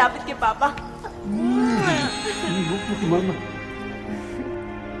 Ako lalapit kay Papa. Mama.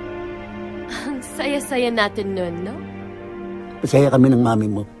 Ang saya-saya natin nun, no? Masaya kami ng mami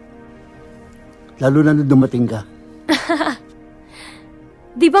mo. Lalo na nung dumating ka.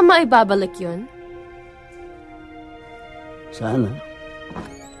 Di ba maibabalik yun? Sana.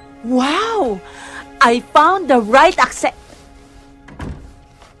 Wow! I found the right accent.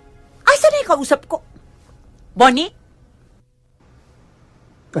 Asa na yung kausap ko? Bonnie?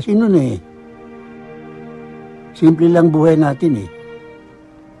 Kasi nun simple lang buhay natin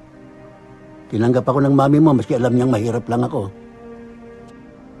Tinanggap ako ng mami mo, maski alam niyang mahirap lang ako.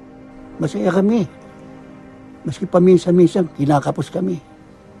 Masaya kami. Maski paminsan-minsan, kinakapos kami.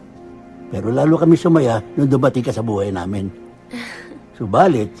 Pero lalo kami sumaya nung dumating ka sa buhay namin.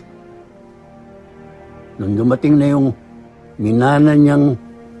 Subalit, nung dumating na yung minana niyang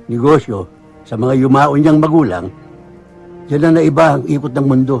negosyo sa mga yumaon niyang magulang, diyan na naiba ang ikot ng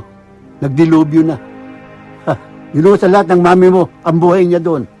mundo. Nagdilubyo na. Yun sa lahat ng mami mo, ang buhay niya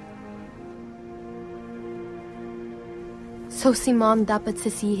doon. So si Mom dapat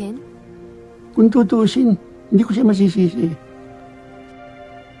sisihin? Kung tutuusin, hindi ko siya masisisi.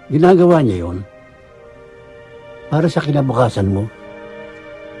 Ginagawa niya yon para sa kinabukasan mo.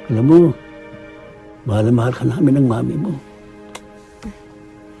 Alam mo, mahal na mahal ka namin ng mami mo.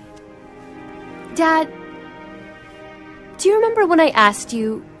 Dad, do you remember when I asked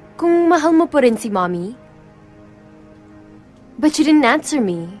you kung mahal mo pa rin si Mommy? But you didn't answer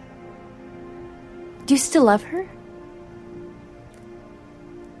me. Do you still love her?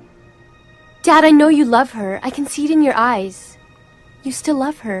 Dad, I know you love her. I can see it in your eyes. You still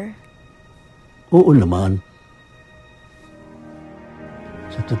love her. Oo naman.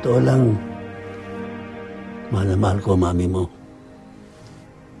 Sa totoo lang, mahal na mahal ko mami mo.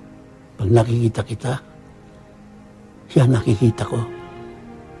 Pag nakikita kita, siya nakikita ko.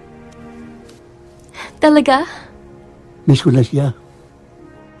 Talaga? Miss ko na siya.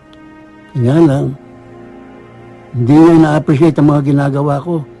 Kaya lang, hindi niya na-appreciate ang mga ginagawa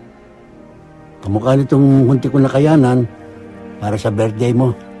ko. Kamukha nitong hunti ko na kayanan para sa birthday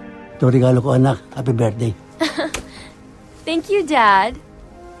mo. Ito regalo ko, anak. Happy birthday. Thank you, Dad.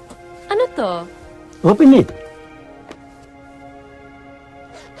 Ano to? Open it.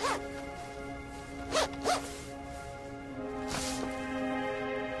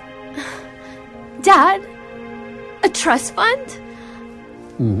 Dad? A trust fund?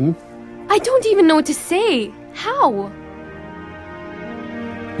 Mm-hmm. I don't even know what to say. How?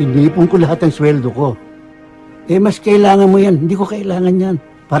 Inipon ko lahat ng sweldo ko. Mas kailangan mo yan. Hindi ko kailangan yan.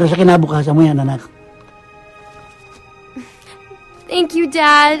 Para sa kinabukasan mo yan, anak. Thank you,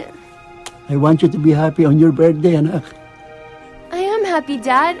 Dad. I want you to be happy on your birthday, anak. I am happy,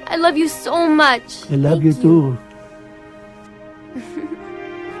 Dad. I love you so much. I love you too.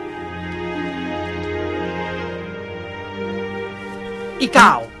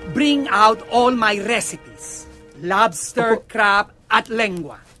 Ikaw, bring out all my recipes. Lobster, crab, at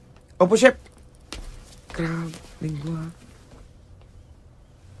lengua. Opo, Chef. Crab, lingua.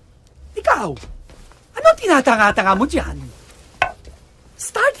 Ikaw, anong tinatanga-tanga mo dyan?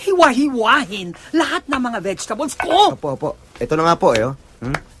 Start hiwa-hiwahin lahat ng mga vegetables ko. Opo. Ito na nga po,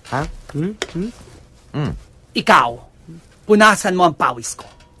 Ha? Ikaw, punasan mo ang pawis ko.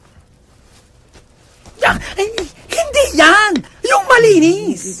 Yan! Ay, hindi yan! Yung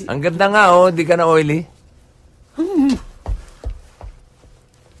malinis! Ang ganda nga, di ka na oily.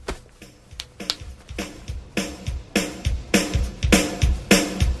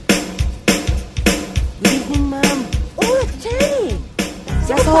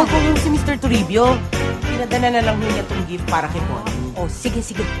 Tawag ko si Mr. Toribio. Pinadala na lang niya itong gift para kay Bonnie. Oh, sige.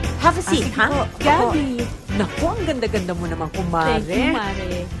 Have a seat, ha? Gabi. Naku, ang ganda-ganda mo naman, kumare. Thank you,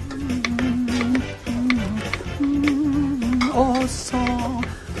 Mare. Oso.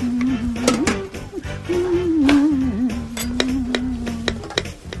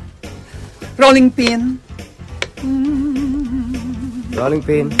 Rolling pin. Rolling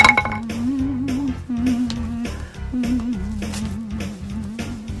pin.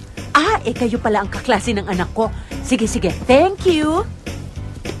 Kayo pala ang kaklase ng anak ko. Sige. Thank you.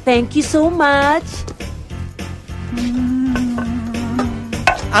 Thank you so much.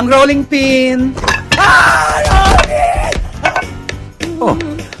 ang rolling pin. Oh.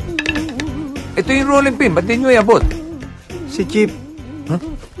 Ito yung rolling pin. Ba't di nyo iabot? Si Chip.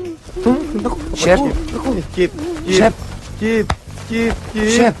 Chef? Chip. Chef? Chip.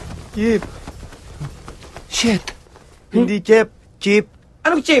 Chef? Chip. Shit. Hindi Chip. Chip.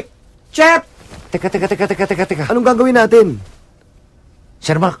 Anong chip? Chef! Teka. Anong gagawin natin?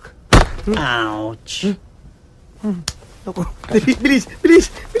 Sir Mac. Ouch. Ako. Bilis.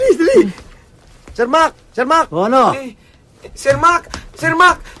 Sir Mac! O ano? Sir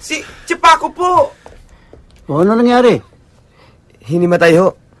Mac, si Chipako po. O ano nangyari? Hinimatay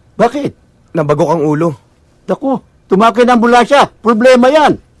ho. Bakit? Nabagok ang ulo. Naku, tumakay ng ambulansya. Problema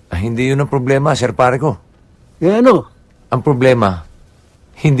yan. Hindi yun ang problema, Sir Pare ko. Ano? Ang problema,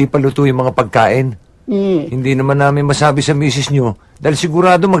 hindi pa luto yung mga pagkain. Hindi naman namin masabi sa misis nyo dahil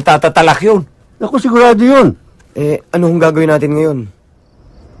sigurado magtatatalak yun. Naku, sigurado yun. Ano hong gagawin natin ngayon?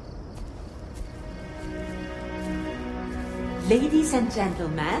 Ladies and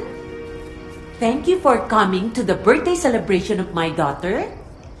gentlemen, thank you for coming to the birthday celebration of my daughter.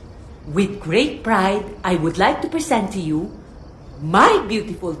 With great pride, I would like to present to you my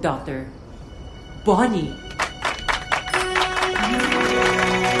beautiful daughter, Bonnie.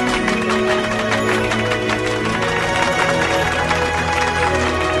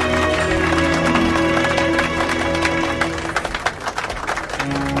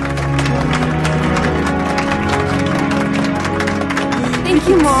 Thank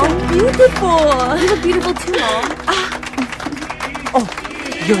you, Mom. So beautiful. You look beautiful too, Mom. Oh,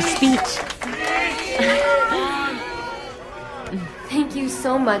 your speech. Thank you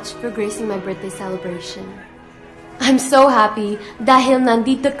so much for gracing my birthday celebration. I'm so happy dahil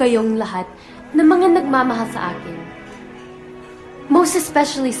nandito kayong lahat na mga nagmamahal sa akin. Most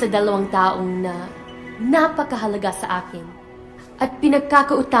especially sa dalawang taong na napakahalaga sa akin at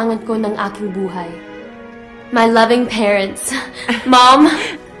pinagkakautangan ko ng aking buhay. My loving parents, Mom,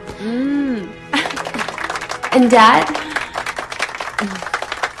 and Dad.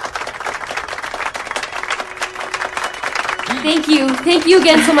 Thank you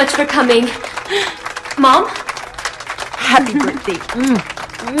again so much for coming. Mom? Happy birthday.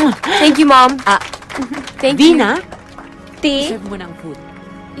 Thank you, Mom. Thank you. Vina? Ti? Serve mo ng food.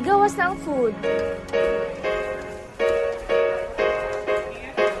 Igawas ng food.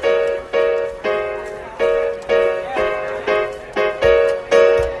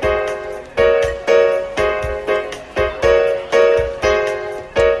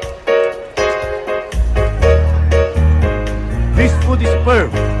 This food is superb.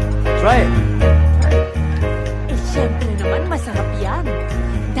 Try it. Siyempre naman, masarap yan.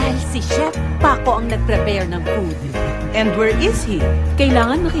 Dahil si Chef Paco ang nag-prepare ng food. And where is he?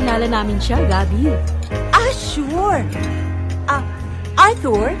 Kailangan makilala namin siya, Gabi. Sure.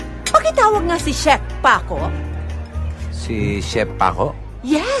 Arthur, pakitawag nga si Chef Paco. Si Chef Paco?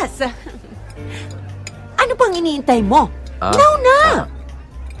 Yes. Ano pang iniintay mo? Ah, Now na!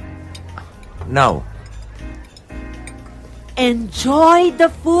 Now. Enjoy the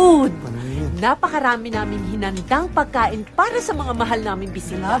food! Napakarami namin hinandang pagkain para sa mga mahal naming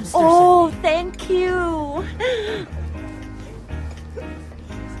bisita. Oh, thank you!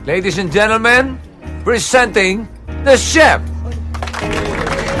 Ladies and gentlemen, presenting the chef.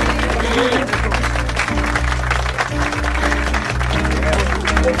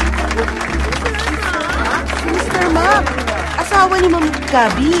 Mr. Mac, asawa ni Ma'am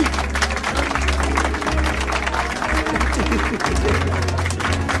Gabi.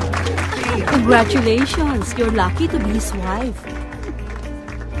 Congratulations! You're lucky to be his wife.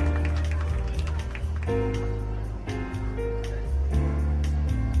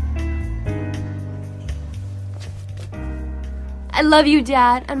 I love you,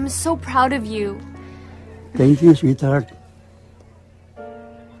 Dad. I'm so proud of you. Thank you, sweetheart.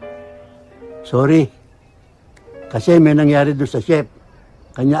 Sorry. Kasi may nangyari doon sa chef.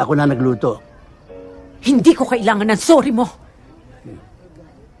 Kanya ako na nagluto. Hindi ko kailangan ng sorry mo.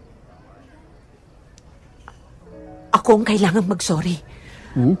 Ako ang kailangang mag-sorry.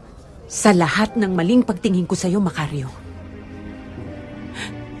 Sa lahat ng maling pagtingin ko sa'yo, Macario.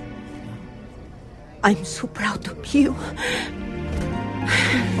 I'm so proud of you.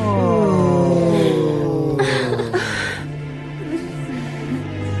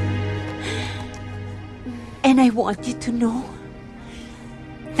 And I want you to know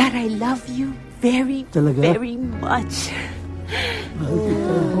that I love you very, Talaga? very much.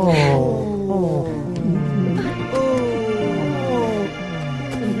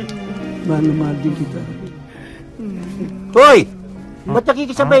 Mahal na mahal din kita. Hoy! Ba't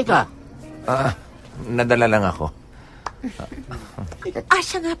nakikisabay ka? Nadala lang ako.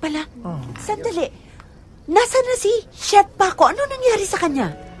 Siya nga pala. Sandali. Nasaan na si Chef Paco? Ano nangyari sa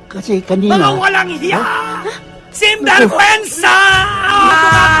kanya? Kasi kanina... Mga walang hiya! Sinvergüenza!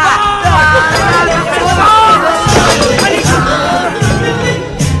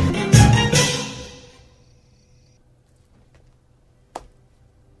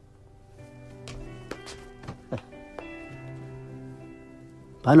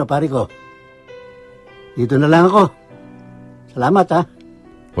 Paano, pare ko? Dito na lang ako. Salamat, ha?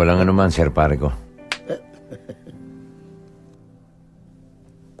 Walang anuman, sir, pare ko.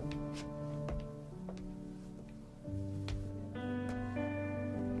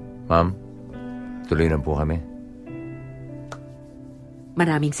 Ma'am, tuloy na po kami.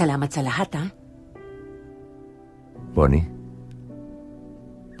 Maraming salamat sa lahat, ha? Bonnie,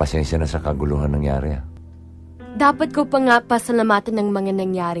 pasensya na sa kaguluhan nangyari, ha? Dapat ko pa nga pasalamatan ng mga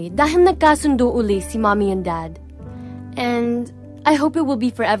nangyari dahil nagkasundo uli si Mommy and Dad. And I hope it will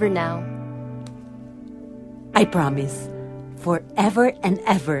be forever now. I promise. Forever and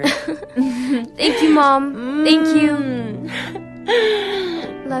ever. Thank you, Mom. Thank you.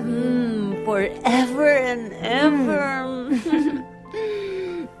 Love you. Forever and ever.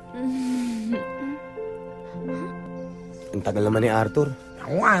 Ang tagal naman ni Arthur.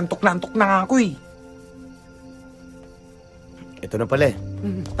 Ako nga, antok na nga ako eh. Ito na pala eh.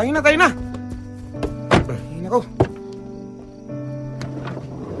 Tayo na. Tayo na ko.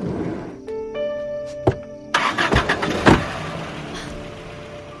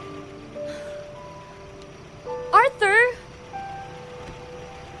 Arthur!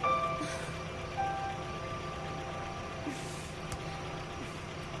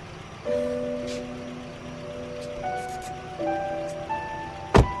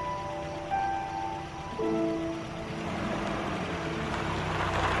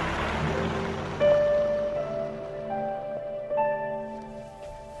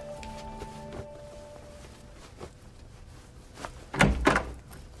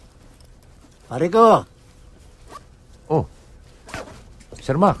 Pare ko! Oh,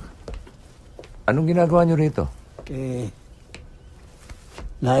 Sir Mac, anong ginagawa niyo rito?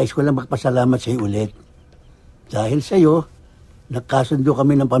 Nais ko lang magpasalamat sa'yo ulit. Dahil sa'yo, nagkasundo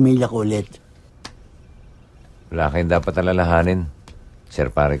kami ng pamilya ko ulit. Wala kayong dapat alalahanin, Sir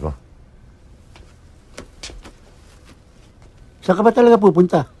pare ko. Saan ka ba talaga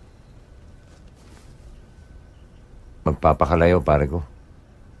pupunta? Magpapakalayo, pare ko.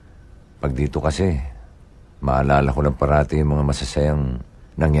 Pag dito kasi, maalala ko lang parati yung mga masasayang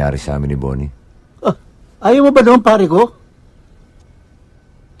nangyari sa amin ni Bonnie. Ayaw mo ba doon, pare ko?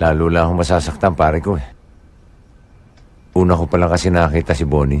 Lalo lang akong masasaktan, pare ko eh. Una ko pala kasi nakita si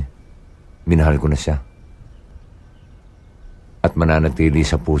Bonnie. Minahal ko na siya. At mananatili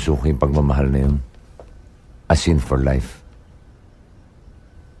sa puso ko yung pagmamahal na yun. A sin for life.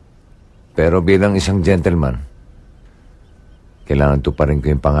 Pero bilang isang gentleman, kailangan tuparin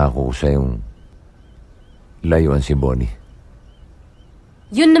ko yung pangako ko sa yung layuan si Bonnie.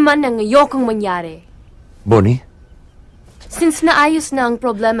 Yun naman ang ayokong mangyari. Bonnie? Since naayos na ang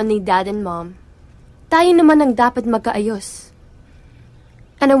problema ni Dad and Mom, tayo naman ang dapat magkaayos.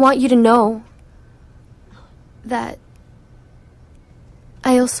 And I want you to know that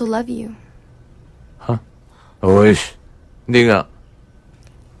I also love you. Huh? Oish, hindi nga.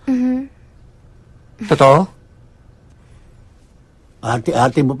 Totoo?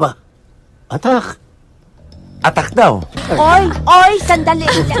 Ate-ate mo pa. Atak! Atak daw. Oy, sandali.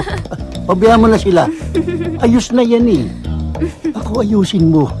 Pabayaan mo na sila. Ayos na yan eh. Ako ayusin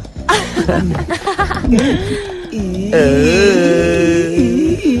mo.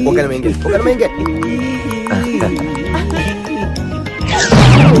 Huwag ka na maingit. Huwag ka na maingit.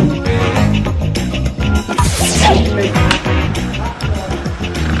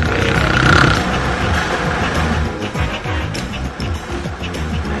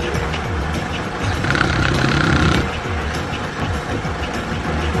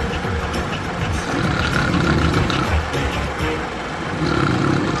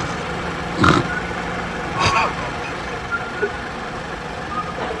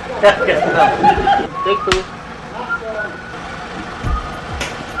 Take two.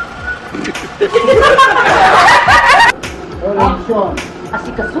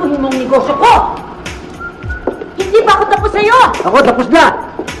 Asikasuhin mong negosyo ko! Hindi ba ako tapos sa'yo? Ako tapos na!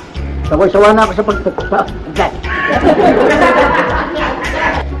 Saway-sawa na ako sa pagtatapos.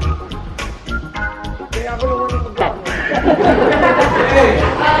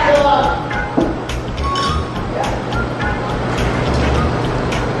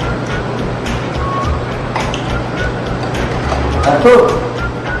 Arthur!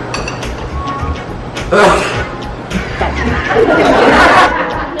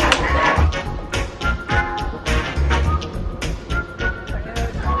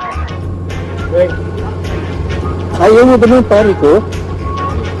 Ayaw mo ba ng pare ko?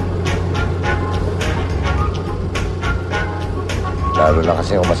 Lalo na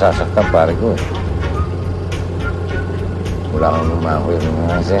kasi ako masasaktan, pare ko eh. Wala kang umakoy ng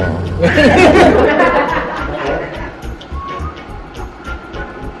mga kasi.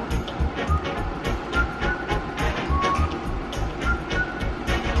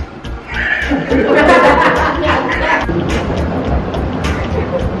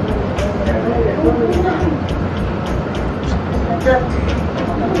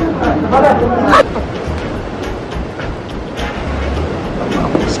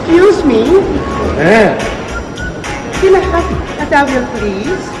 Excuse me? Can I have a towel,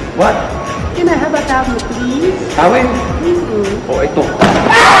 please? What? Can I have a towel, please? Tawin? Mm-hmm. O, ito.